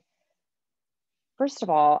just like, first of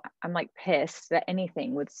all, I'm like pissed that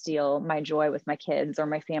anything would steal my joy with my kids or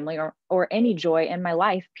my family or any joy in my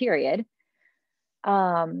life, period.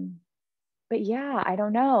 But yeah, I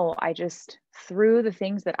don't know. I just, through the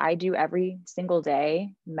things that I do every single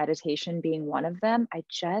day, meditation being one of them, I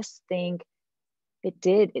just think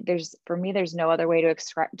for me, there's no other way to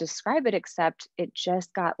describe it except it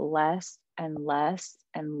just got less and less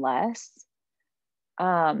and less.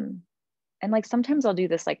 And like sometimes I'll do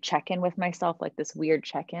this like check-in with myself, like this weird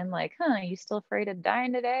check-in, like, are you still afraid of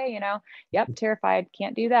dying today? You know, yep, terrified,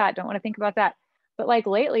 can't do that, don't want to think about that. But like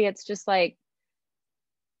lately it's just like,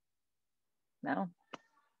 no.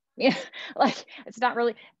 Yeah, like it's not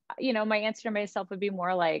really, you know, my answer to myself would be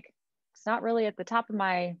more like, it's not really at the top of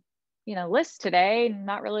my, you know, list today,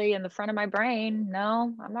 not really in the front of my brain.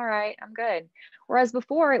 No, I'm all right, I'm good. Whereas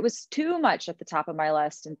before it was too much at the top of my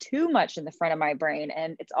list and too much in the front of my brain,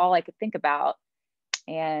 and it's all I could think about,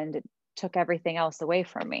 and it took everything else away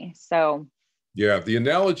from me. So yeah, the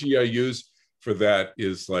analogy I use for that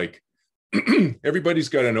is like, everybody's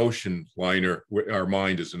got an ocean liner. Our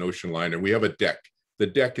mind is an ocean liner. We have a deck. The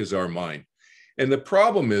deck is our mind. And the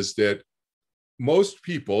problem is that most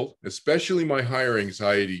people, especially my higher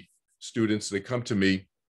anxiety students, they come to me,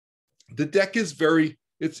 the deck is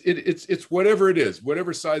it's whatever it is,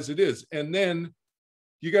 whatever size it is. And then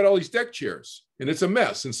you got all these deck chairs and it's a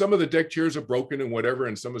mess. And some of the deck chairs are broken and whatever,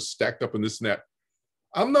 and some is stacked up in this and that.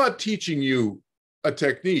 I'm not teaching you a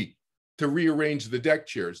technique to rearrange the deck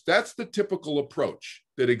chairs. That's the typical approach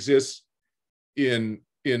that exists in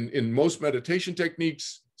most meditation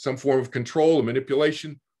techniques, some form of control and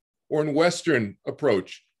manipulation, or in Western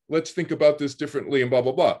approach. Let's think about this differently and blah,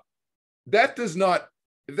 blah, blah. That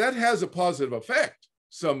has a positive effect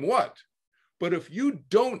somewhat. But if you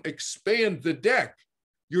don't expand the deck,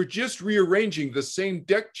 you're just rearranging the same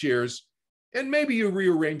deck chairs, and maybe you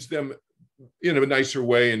rearrange them in a nicer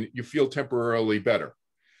way and you feel temporarily better.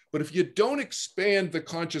 But if you don't expand the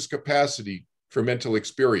conscious capacity for mental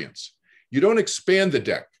experience, you don't expand the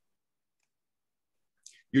deck,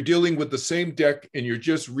 you're dealing with the same deck and you're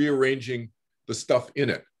just rearranging the stuff in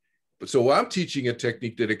it. But so I'm teaching a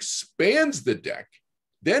technique that expands the deck.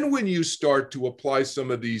 Then when you start to apply some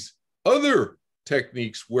of these other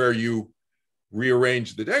techniques where you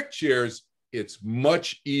rearrange the deck chairs, it's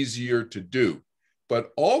much easier to do.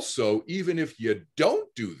 But also, even if you don't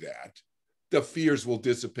do that, the fears will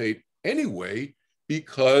dissipate anyway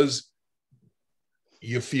because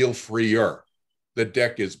you feel freer. The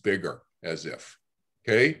deck is bigger, as if,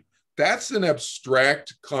 okay? That's an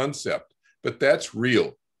abstract concept, but that's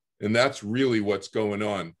real. And that's really what's going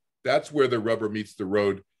on. That's where the rubber meets the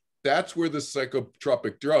road. That's where the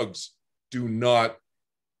psychotropic drugs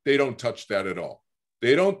they don't touch that at all.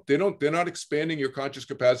 They're not expanding your conscious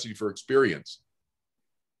capacity for experience.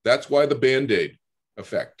 That's why the Band-Aid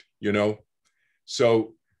effect, you know?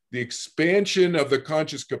 So the expansion of the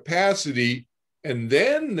conscious capacity and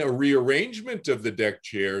then the rearrangement of the deck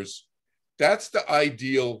chairs, that's the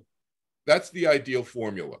ideal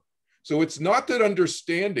formula. So it's not that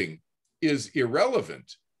understanding is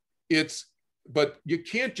irrelevant. But you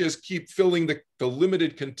can't just keep filling the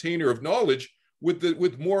limited container of knowledge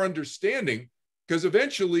with more understanding, because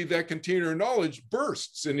eventually that container of knowledge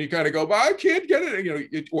bursts and you kind of go, well, I can't get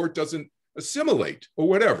it, or it doesn't assimilate or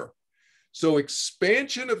whatever. So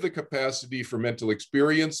expansion of the capacity for mental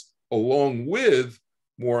experience along with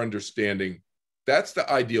more understanding, that's the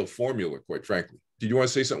ideal formula, quite frankly. Did you want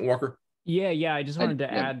to say something, Walker? Yeah. I just wanted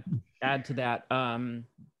to add to that,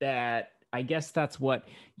 that I guess that's what,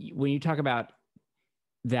 when you talk about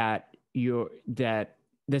that, that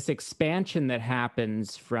this expansion that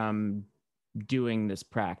happens from doing this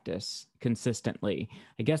practice consistently,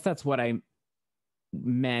 I guess that's what I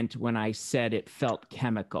meant when I said it felt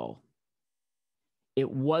chemical. It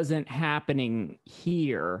wasn't happening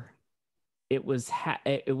here. It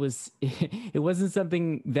wasn't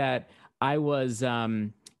something that I was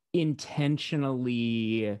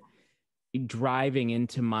intentionally driving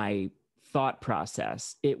into my thought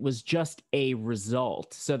process. It was just a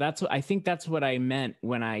result. So I think that's what I meant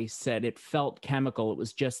when I said it felt chemical. It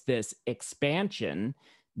was just this expansion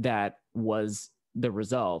that was the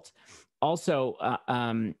result. Also,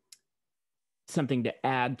 something to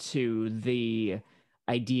add to the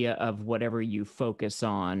idea of whatever you focus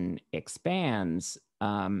on expands.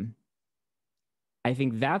 I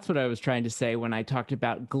think that's what I was trying to say when I talked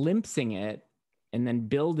about glimpsing it and then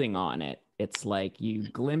building on it. It's like you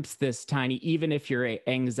glimpse this tiny, even if your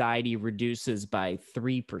anxiety reduces by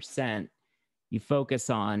 3%, you focus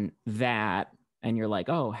on that and you're like,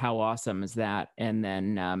 oh, how awesome is that? And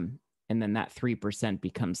then that 3%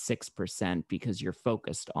 becomes 6% because you're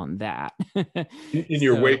focused on that. in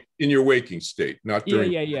your waking state, not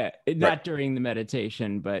during. Yeah. Right. Not during the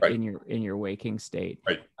meditation, but right. in your waking state.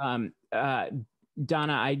 Right.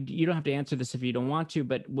 Donna, you don't have to answer this if you don't want to,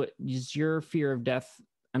 but what is your fear of death?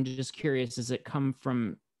 I'm just curious, does it come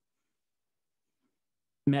from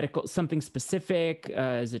medical, something specific?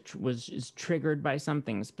 Is triggered by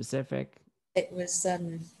something specific? It was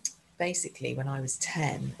basically when I was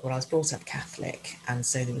 10, well, I was brought up Catholic, and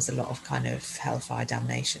so there was a lot of kind of hellfire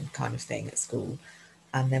damnation kind of thing at school.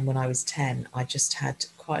 And then when I was 10, I just had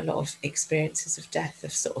quite a lot of experiences of death,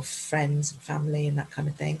 of sort of friends and family and that kind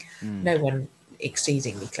of thing. No one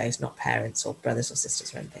exceedingly close, not parents or brothers or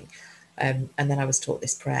sisters or anything. And then I was taught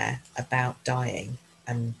this prayer about dying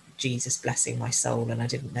and Jesus blessing my soul, and I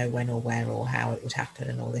didn't know when or where or how it would happen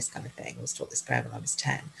and all this kind of thing. I was taught this prayer when I was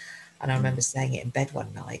 10. And I remember saying it in bed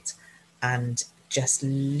one night and just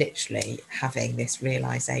literally having this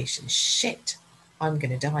realization, shit, I'm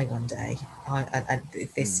going to die one day.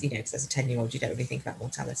 Because as a 10-year-old, you don't really think about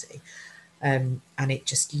mortality. And it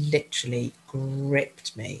just literally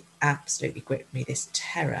gripped me, absolutely gripped me, this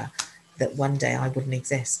terror that one day I wouldn't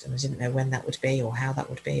exist, and I didn't know when that would be or how that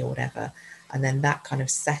would be or whatever. And then that kind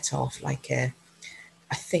of set off like I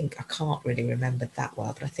can't really remember that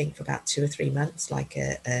well, but I think for about 2 or 3 months, like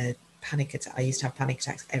a panic attack. I used to have panic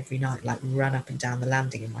attacks every night, like run up and down the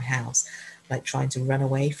landing in my house, like trying to run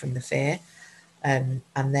away from the fear. And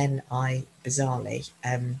then I bizarrely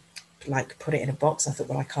like put it in a box. I thought,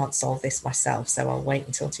 well, I can't solve this myself, so I'll wait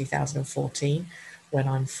until 2014 when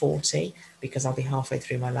I'm 40, because I'll be halfway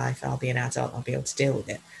through my life, I'll be an adult, I'll be able to deal with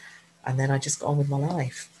it. And then I just got on with my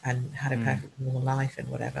life and had a perfect normal life and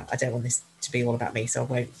whatever. I don't want this to be all about me, so I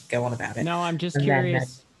won't go on about it. No, I'm just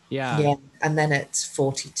curious. Yeah. And then at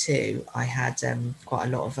 42, I had quite a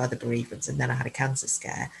lot of other bereavements, and then I had a cancer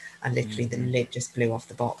scare, and literally the lid just blew off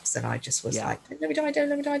the box, and I just was like, don't let me die, don't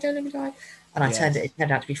let me die, don't let me die. And it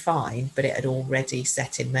turned out to be fine, but it had already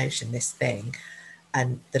set in motion this thing,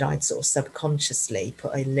 and that I'd sort of subconsciously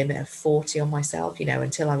put a limit of 40 on myself.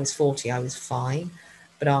 Until I was 40, I was fine.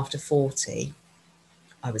 But after 40,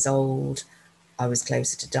 I was old, I was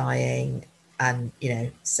closer to dying. And,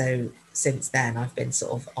 so since then, I've been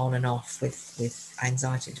sort of on and off with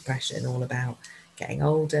anxiety and depression, all about getting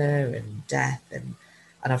older and death. And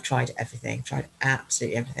I've tried everything, tried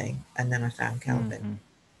absolutely everything. And then I found Kelvin.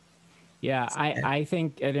 Yeah, so, I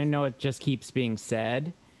think, I don't know, it just keeps being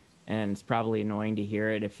said, and it's probably annoying to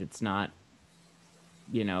hear it if it's not,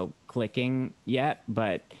 clicking yet,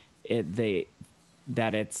 but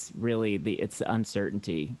that it's really it's the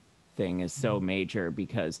uncertainty thing is so major,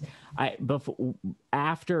 because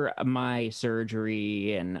after my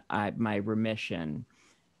surgery and my remission,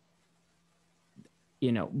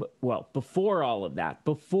 before all of that,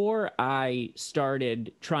 before I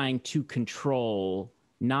started trying to control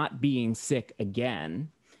not being sick again,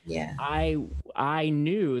 I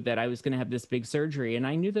knew that I was going to have this big surgery, and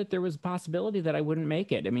I knew that there was a possibility that I wouldn't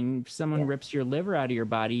make it. I mean, if someone rips your liver out of your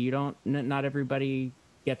body, not everybody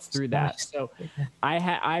gets through that. So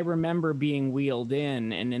I remember being wheeled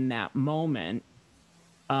in, and in that moment,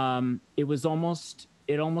 it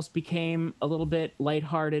almost became a little bit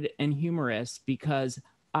lighthearted and humorous, because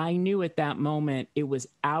I knew at that moment it was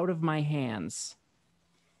out of my hands,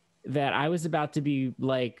 that I was about to be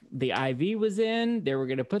like, the IV was in, they were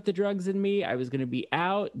going to put the drugs in me, I was going to be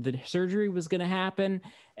out, the surgery was going to happen.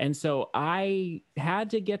 And so I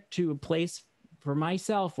had to get to a place for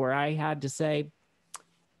myself where I had to say,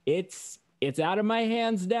 it's out of my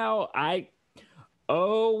hands now.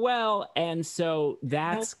 Oh, well. And so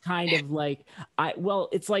that's kind of like,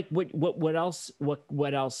 it's like, what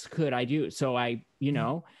else could I do? So I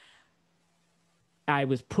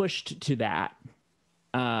was pushed to that.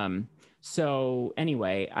 So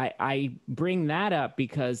anyway, I bring that up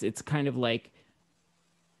because it's kind of like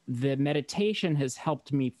the meditation has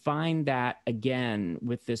helped me find that again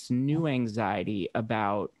with this new anxiety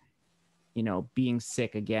about, being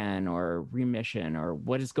sick again or remission or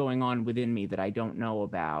what is going on within me that I don't know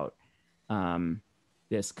about.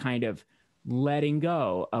 This kind of letting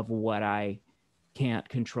go of what I can't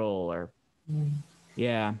control or,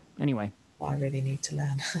 yeah. Anyway. I really need to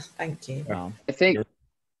learn. Thank you. Well, I think,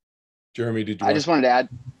 Jeremy, did you? I just wanted to add,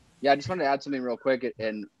 I just wanted to add something real quick.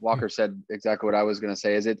 And Walker said exactly what I was going to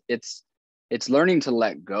say. Is it's learning to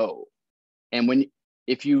let go. And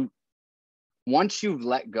once you've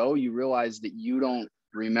let go, you realize that you don't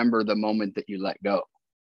remember the moment that you let go.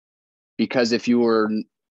 Because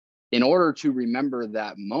in order to remember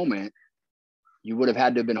that moment, you would have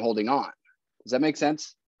had to have been holding on. Does that make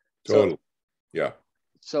sense? Totally. Yeah.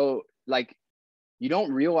 So like, you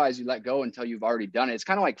don't realize you let go until you've already done it. It's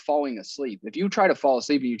kind of like falling asleep. If you try to fall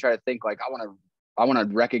asleep and you try to think like, I want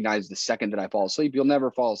to recognize the second that I fall asleep, you'll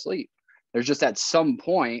never fall asleep. There's just at some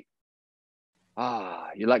point,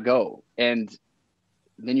 you let go. And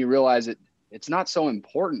then you realize it's not so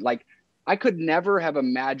important. Like, I could never have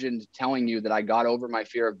imagined telling you that I got over my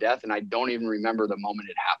fear of death and I don't even remember the moment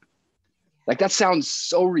it happened. Like, that sounds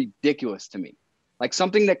so ridiculous to me. Like,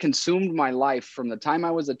 something that consumed my life from the time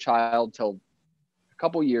I was a child till a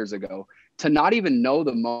couple years ago, to not even know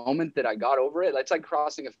the moment that I got over it. It's like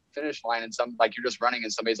crossing a finish line and like you're just running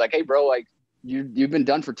and somebody's like, hey bro, like you've been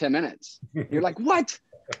done for 10 minutes. You're like, what?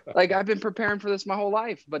 Like, I've been preparing for this my whole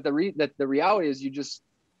life. But the reality is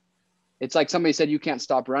it's like somebody said, you can't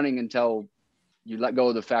stop running until you let go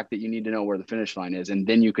of the fact that you need to know where the finish line is, and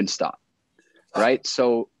then you can stop. Right.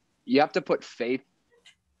 So you have to put faith.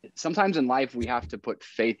 Sometimes in life, we have to put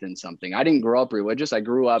faith in something. I didn't grow up religious. I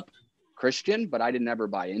grew up Christian, but I didn't ever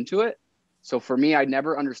buy into it. So for me, I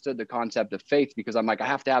never understood the concept of faith because I'm like, I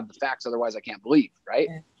have to have the facts, otherwise I can't believe. Right.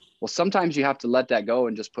 Yeah. Well, sometimes you have to let that go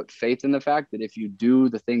and just put faith in the fact that if you do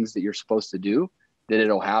the things that you're supposed to do, that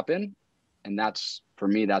it'll happen. And for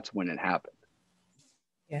me, that's when it happened.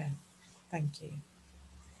 Yeah. Thank you.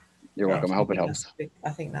 You're welcome. I hope it helps. I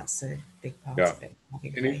think that's a big part of it.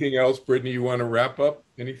 Anything else, Brittany, you want to wrap up?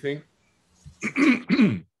 Anything?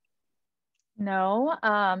 No,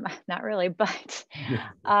 not really, but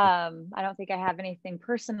I don't think I have anything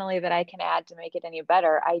personally that I can add to make it any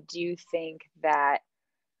better. I do think that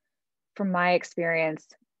from my experience,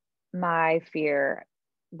 my fear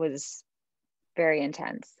was very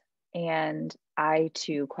intense. And I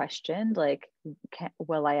too questioned, like,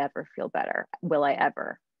 will I ever feel better? Will I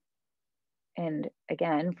ever? And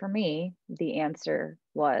again, for me, the answer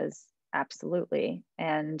was absolutely.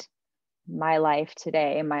 And my life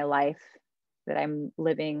today, my life that I'm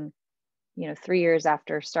living, 3 years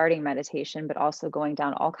after starting meditation, but also going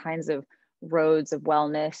down all kinds of roads of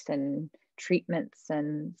wellness and treatments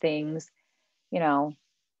and things,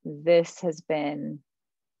 this has been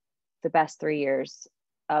the best 3 years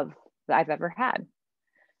that I've ever had.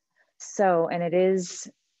 So, and it is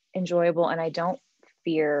enjoyable, and I don't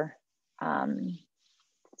fear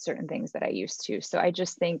certain things that I used to. So I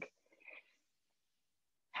just think,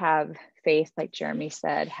 have faith, like Jeremy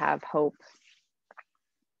said, have hope.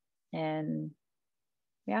 And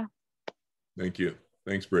yeah. Thank you.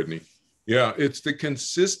 Thanks, Brittany. Yeah, it's the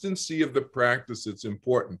consistency of the practice that's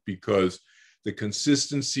important, because the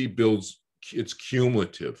consistency builds, it's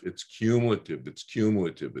cumulative, it's cumulative, it's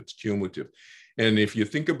cumulative, it's cumulative. And if you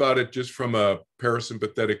think about it just from a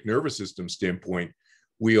parasympathetic nervous system standpoint,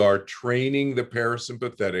 we are training the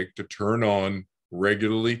parasympathetic to turn on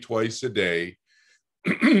regularly twice a day,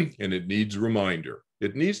 and it needs reminder.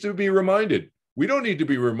 It needs to be reminded. We don't need to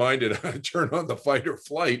be reminded how to turn on the fight or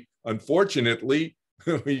flight. Unfortunately,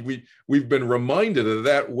 we've been reminded of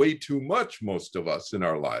that way too much, most of us, in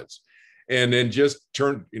our lives. And then just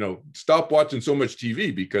stop watching so much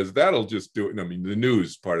TV, because that'll just do it. I mean, the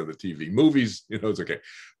news part of the TV, movies, it's okay.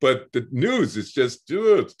 But the news is just,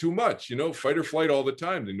 it's too much, fight or flight all the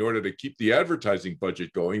time. In order to keep the advertising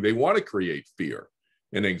budget going, they want to create fear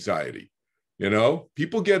and anxiety, You know,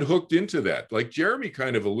 people get hooked into that. Like Jeremy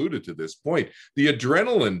kind of alluded to this point, the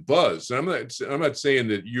adrenaline buzz. I'm not saying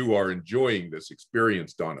that you are enjoying this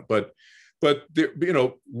experience, Donna, but there, you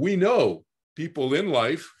know, we know people in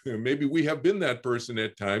life, maybe we have been that person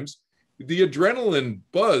at times, the adrenaline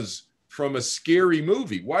buzz from a scary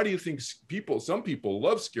movie. Why do you think some people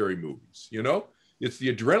love scary movies? You know, it's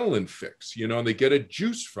the adrenaline fix, you know, and they get a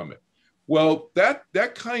juice from it. Well, that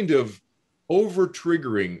kind of over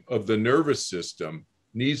triggering of the nervous system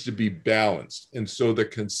needs to be balanced. And so the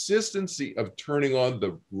consistency of turning on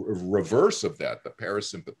the reverse of that, the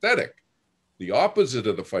parasympathetic, the opposite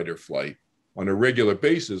of the fight or flight on a regular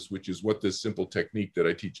basis, which is what this simple technique that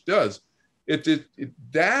I teach does,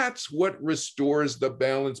 that's what restores the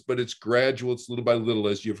balance, but it's gradual. It's little by little,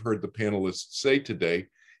 as you've heard the panelists say today.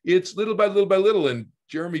 It's little by little by little. And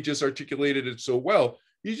Jeremy just articulated it so well.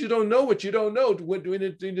 You don't know what you don't know when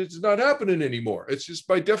it's not happening anymore. It's just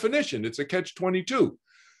by definition, it's a catch-22.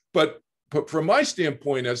 But from my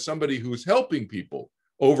standpoint, as somebody who's helping people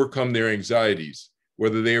overcome their anxieties,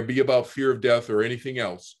 whether they be about fear of death or anything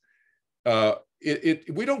else,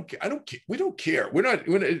 we don't care. We don't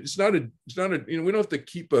have to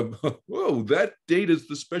keep whoa, that date is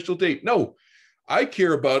the special date. No, I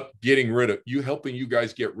care about helping you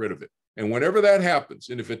guys get rid of it. And whenever that happens,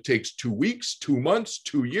 and if it takes 2 weeks, 2 months,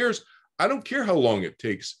 2 years, I don't care how long it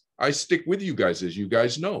takes. I stick with you guys, as you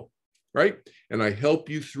guys know, right? And I help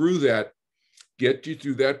you through that, get you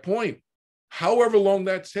through that point, however long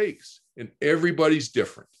that takes. And everybody's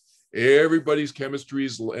different. Everybody's chemistry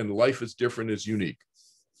and life is different, is unique.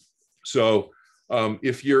 So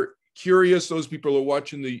if you're curious, those people who are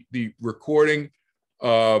watching the recording,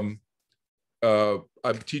 I'm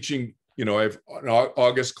teaching, you know, I have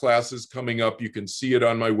August classes coming up. You can see it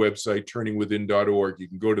on my website, turningwithin.org. You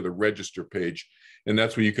can go to the register page, and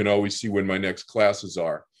that's where you can always see when my next classes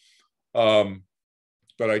are.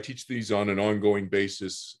 But I teach these on an ongoing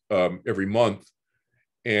basis every month.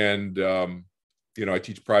 And, you know, I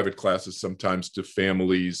teach private classes sometimes to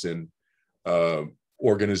families and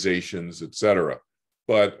organizations, et cetera.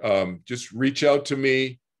 But just reach out to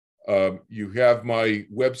me. You have my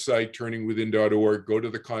website, turningwithin.org. Go to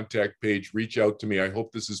the contact page, reach out to me. I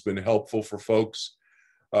hope this has been helpful for folks.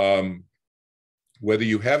 Whether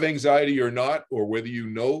you have anxiety or not, or whether you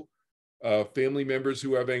know family members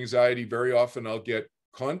who have anxiety, very often I'll get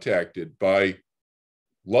contacted by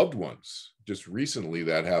loved ones. Just recently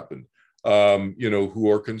that happened, you know, who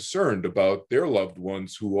are concerned about their loved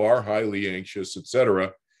ones who are highly anxious, et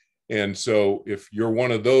cetera. And so if you're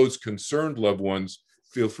one of those concerned loved ones,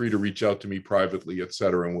 feel free to reach out to me privately, et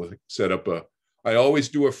cetera, and we'll set up I always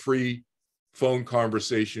do a free phone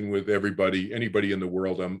conversation with anybody in the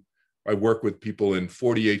world. I work with people in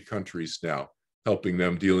 48 countries now, helping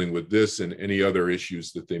them dealing with this and any other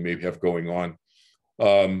issues that they may have going on.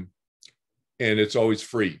 And it's always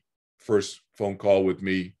free. First phone call with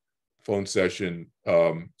me, phone session.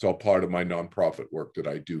 It's all part of my nonprofit work that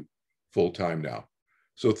I do full time now.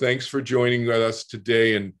 So thanks for joining us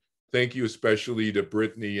today. And thank you especially to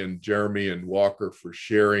Brittany and Jeremy and Walker for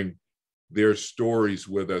sharing their stories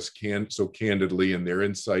with us so candidly, and their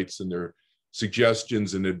insights and their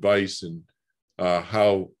suggestions and advice, and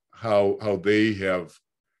how they have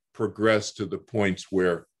progressed to the points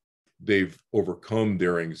where they've overcome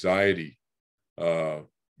their anxiety,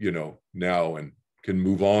 you know, now, and can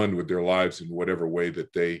move on with their lives in whatever way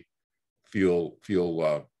that they feel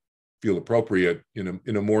appropriate, in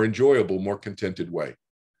a more enjoyable, more contented way.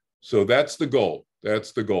 So that's the goal.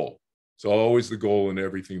 That's the goal. It's always the goal in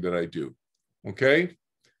everything that I do. Okay.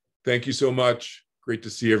 Thank you so much. Great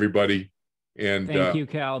to see everybody. And thank you,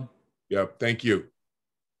 Cal. Yeah. Thank you.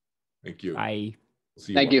 Thank you. Bye.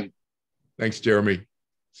 See you. Thank you. Thanks, Jeremy.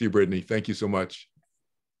 See you, Brittany. Thank you so much.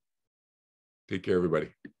 Take care, everybody.